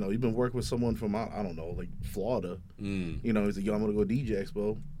know, you've been working with someone from, I don't know, like Florida, you know, he's like, yo, I'm going to go DJ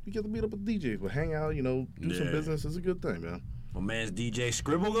Expo. You get to meet up with DJs, but hang out, you know, do some business. It's a good thing, man. My man's DJ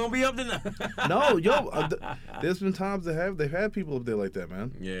Scribble going to be up there now. No, yo, there's been times they've had people up there like that,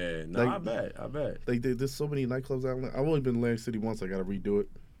 man. Yeah, no, like, I bet. Like, there's so many nightclubs out there. I've only been to Atlantic City once. I got to redo it.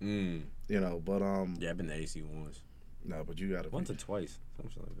 You know, but yeah, I've been to AC once. No, but you got to. Once or twice,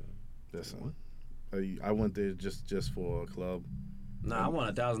 something like that. Listen, I went there just for a club. Nah, I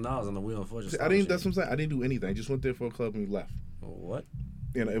won $1,000 on the Wheel of Fortune. I didn't. That's what I'm saying. I didn't do anything. I just went there for a club and we left. What?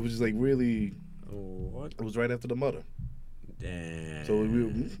 You know, it was just like really. What? It was right after the mother. Damn. So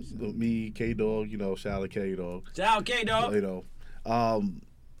me, K Dog, you know, shout out to K Dog. Shout out K Dog. You know,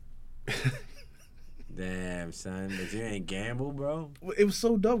 Damn, son, but you ain't gamble, bro. It was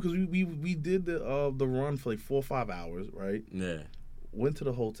so dope because we did the run for like 4 or 5 hours, right? Yeah. Went to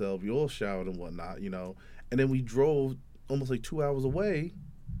the hotel. We all showered and whatnot, you know, and then we drove almost like 2 hours away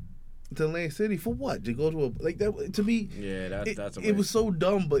to Atlantic City for what? To go to a like that to me. Yeah, that's. It was so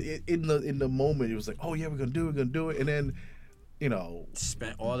dumb, but in the moment, it was like, oh yeah, we're gonna do it, and then, you know,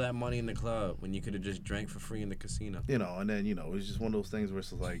 spent all that money in the club when you could have just drank for free in the casino. You know, and then, you know, it's just one of those things where it's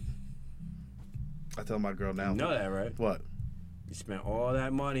just like, I tell my girl now. You know that, right? What? You spent all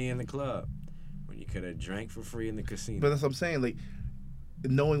that money in the club when you could have drank for free in the casino. But that's what I'm saying. Like,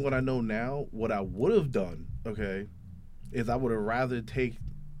 knowing what I know now, what I would have done, okay, is I would have rather take,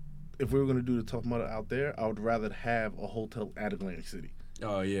 if we were going to do the Tough Mudder out there, I would rather have a hotel at Atlantic City.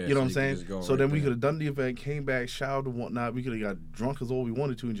 Oh, yeah. You know what I'm saying? So then we there. could have done the event, came back, showered and whatnot. We could have got drunk as all we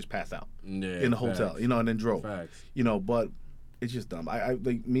wanted to and just passed out in the hotel, you know, and then drove. Facts. You know, but it's just dumb. I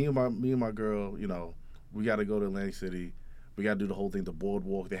like me and my girl, you know, we got to go to Atlantic City. We got to do the whole thing, the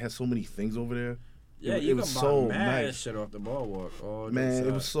boardwalk. They had so many things over there. Yeah, it you was can so buy mad nice. shit off the boardwalk. Man,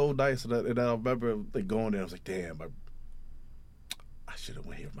 it was so nice. And I remember like going there. I was like, damn, I should have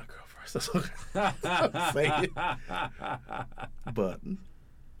went here with my girl first. That's what I'm saying. But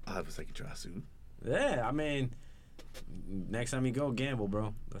I'll have a second try soon. Yeah, I mean, next time you go, gamble,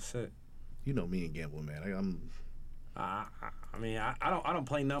 bro. That's it. You know me and gambling, man. I mean, I don't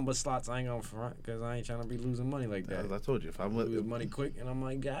play nothing but slots. I ain't gonna front because I ain't trying to be losing money like that. As I told you, if I lose money quick, and I'm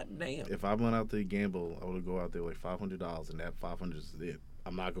like, God damn. If I went out there to gamble, I would go out there with like $500, and that $500 is it.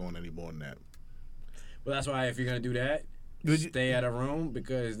 I'm not going any more than that. Well, that's why if you're gonna do that, stay at a room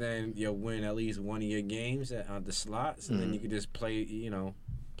because then you'll win at least one of your games at the slots, and then you can just play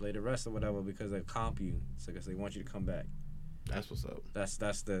the rest or whatever because they comp you, so because they want you to come back. That's what's up. That's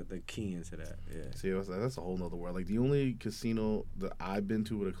the key into that. Yeah. See, that's a whole nother world. Like the only casino that I've been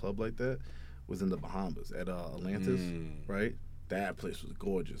to with a club like that was in the Bahamas at Atlantis, right? That place was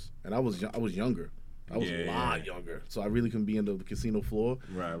gorgeous, and I was younger. I was a lot younger, so I really couldn't be in the casino floor.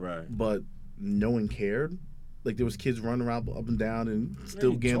 Right. But no one cared. Like there was kids running around up and down and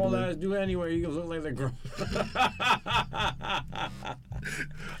still gambling. Tall ass do anywhere. You can look like they're grown.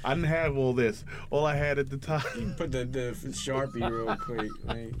 I didn't have all this. All I had at the time. You put the Sharpie real quick.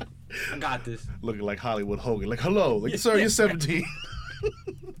 Like, I got this. Looking like Hollywood Hogan. Like, hello. Like, sir, you're 17.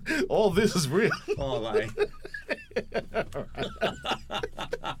 All this is real. All right.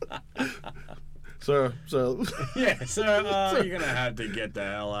 Sir. Yeah, sir, you're going to have to get the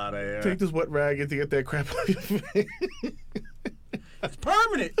hell out of here. Take this wet rag and to get that crap out of your face. It's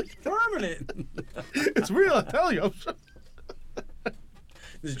permanent. It's real, I tell you. I'm sure.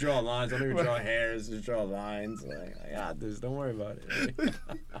 Just draw lines. Don't even draw hairs. Just draw lines. Like, I got this. Don't worry about it.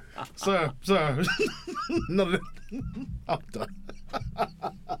 Sir. None of that. I'm done.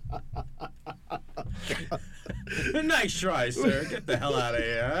 Nice try, sir. Get the hell out of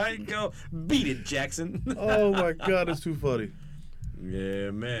here. All right, go beat it, Jackson. Oh my God, it's too funny.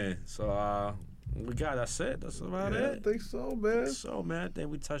 Yeah, man. So that's it. That's about it. I think so, man. I think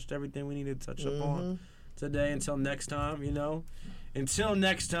we touched everything we needed to touch up on today. Until next time, Until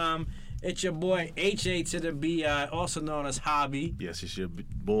next time, it's your boy HA to the BI, also known as Habi. Yes, it's your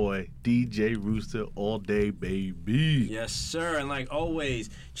boy DJ Roosta all day, baby. Yes, sir. And like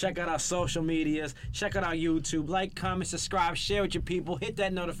always, check out our social medias. Check out our YouTube. Like, comment, subscribe, share with your people. Hit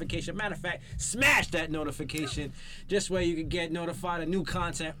that notification. Matter of fact, smash that notification. This way you can get notified of new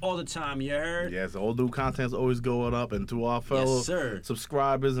content all the time. You heard? Yes, all new content's always going up. And to our fellow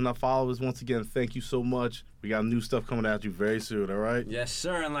subscribers and our followers, once again, thank you so much. We got new stuff coming at you very soon, all right? Yes,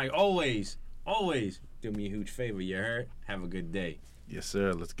 sir. And like always, do me a huge favor. You heard? Have a good day. Yes,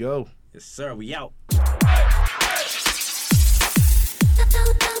 sir. Let's go. Yes, sir. We out.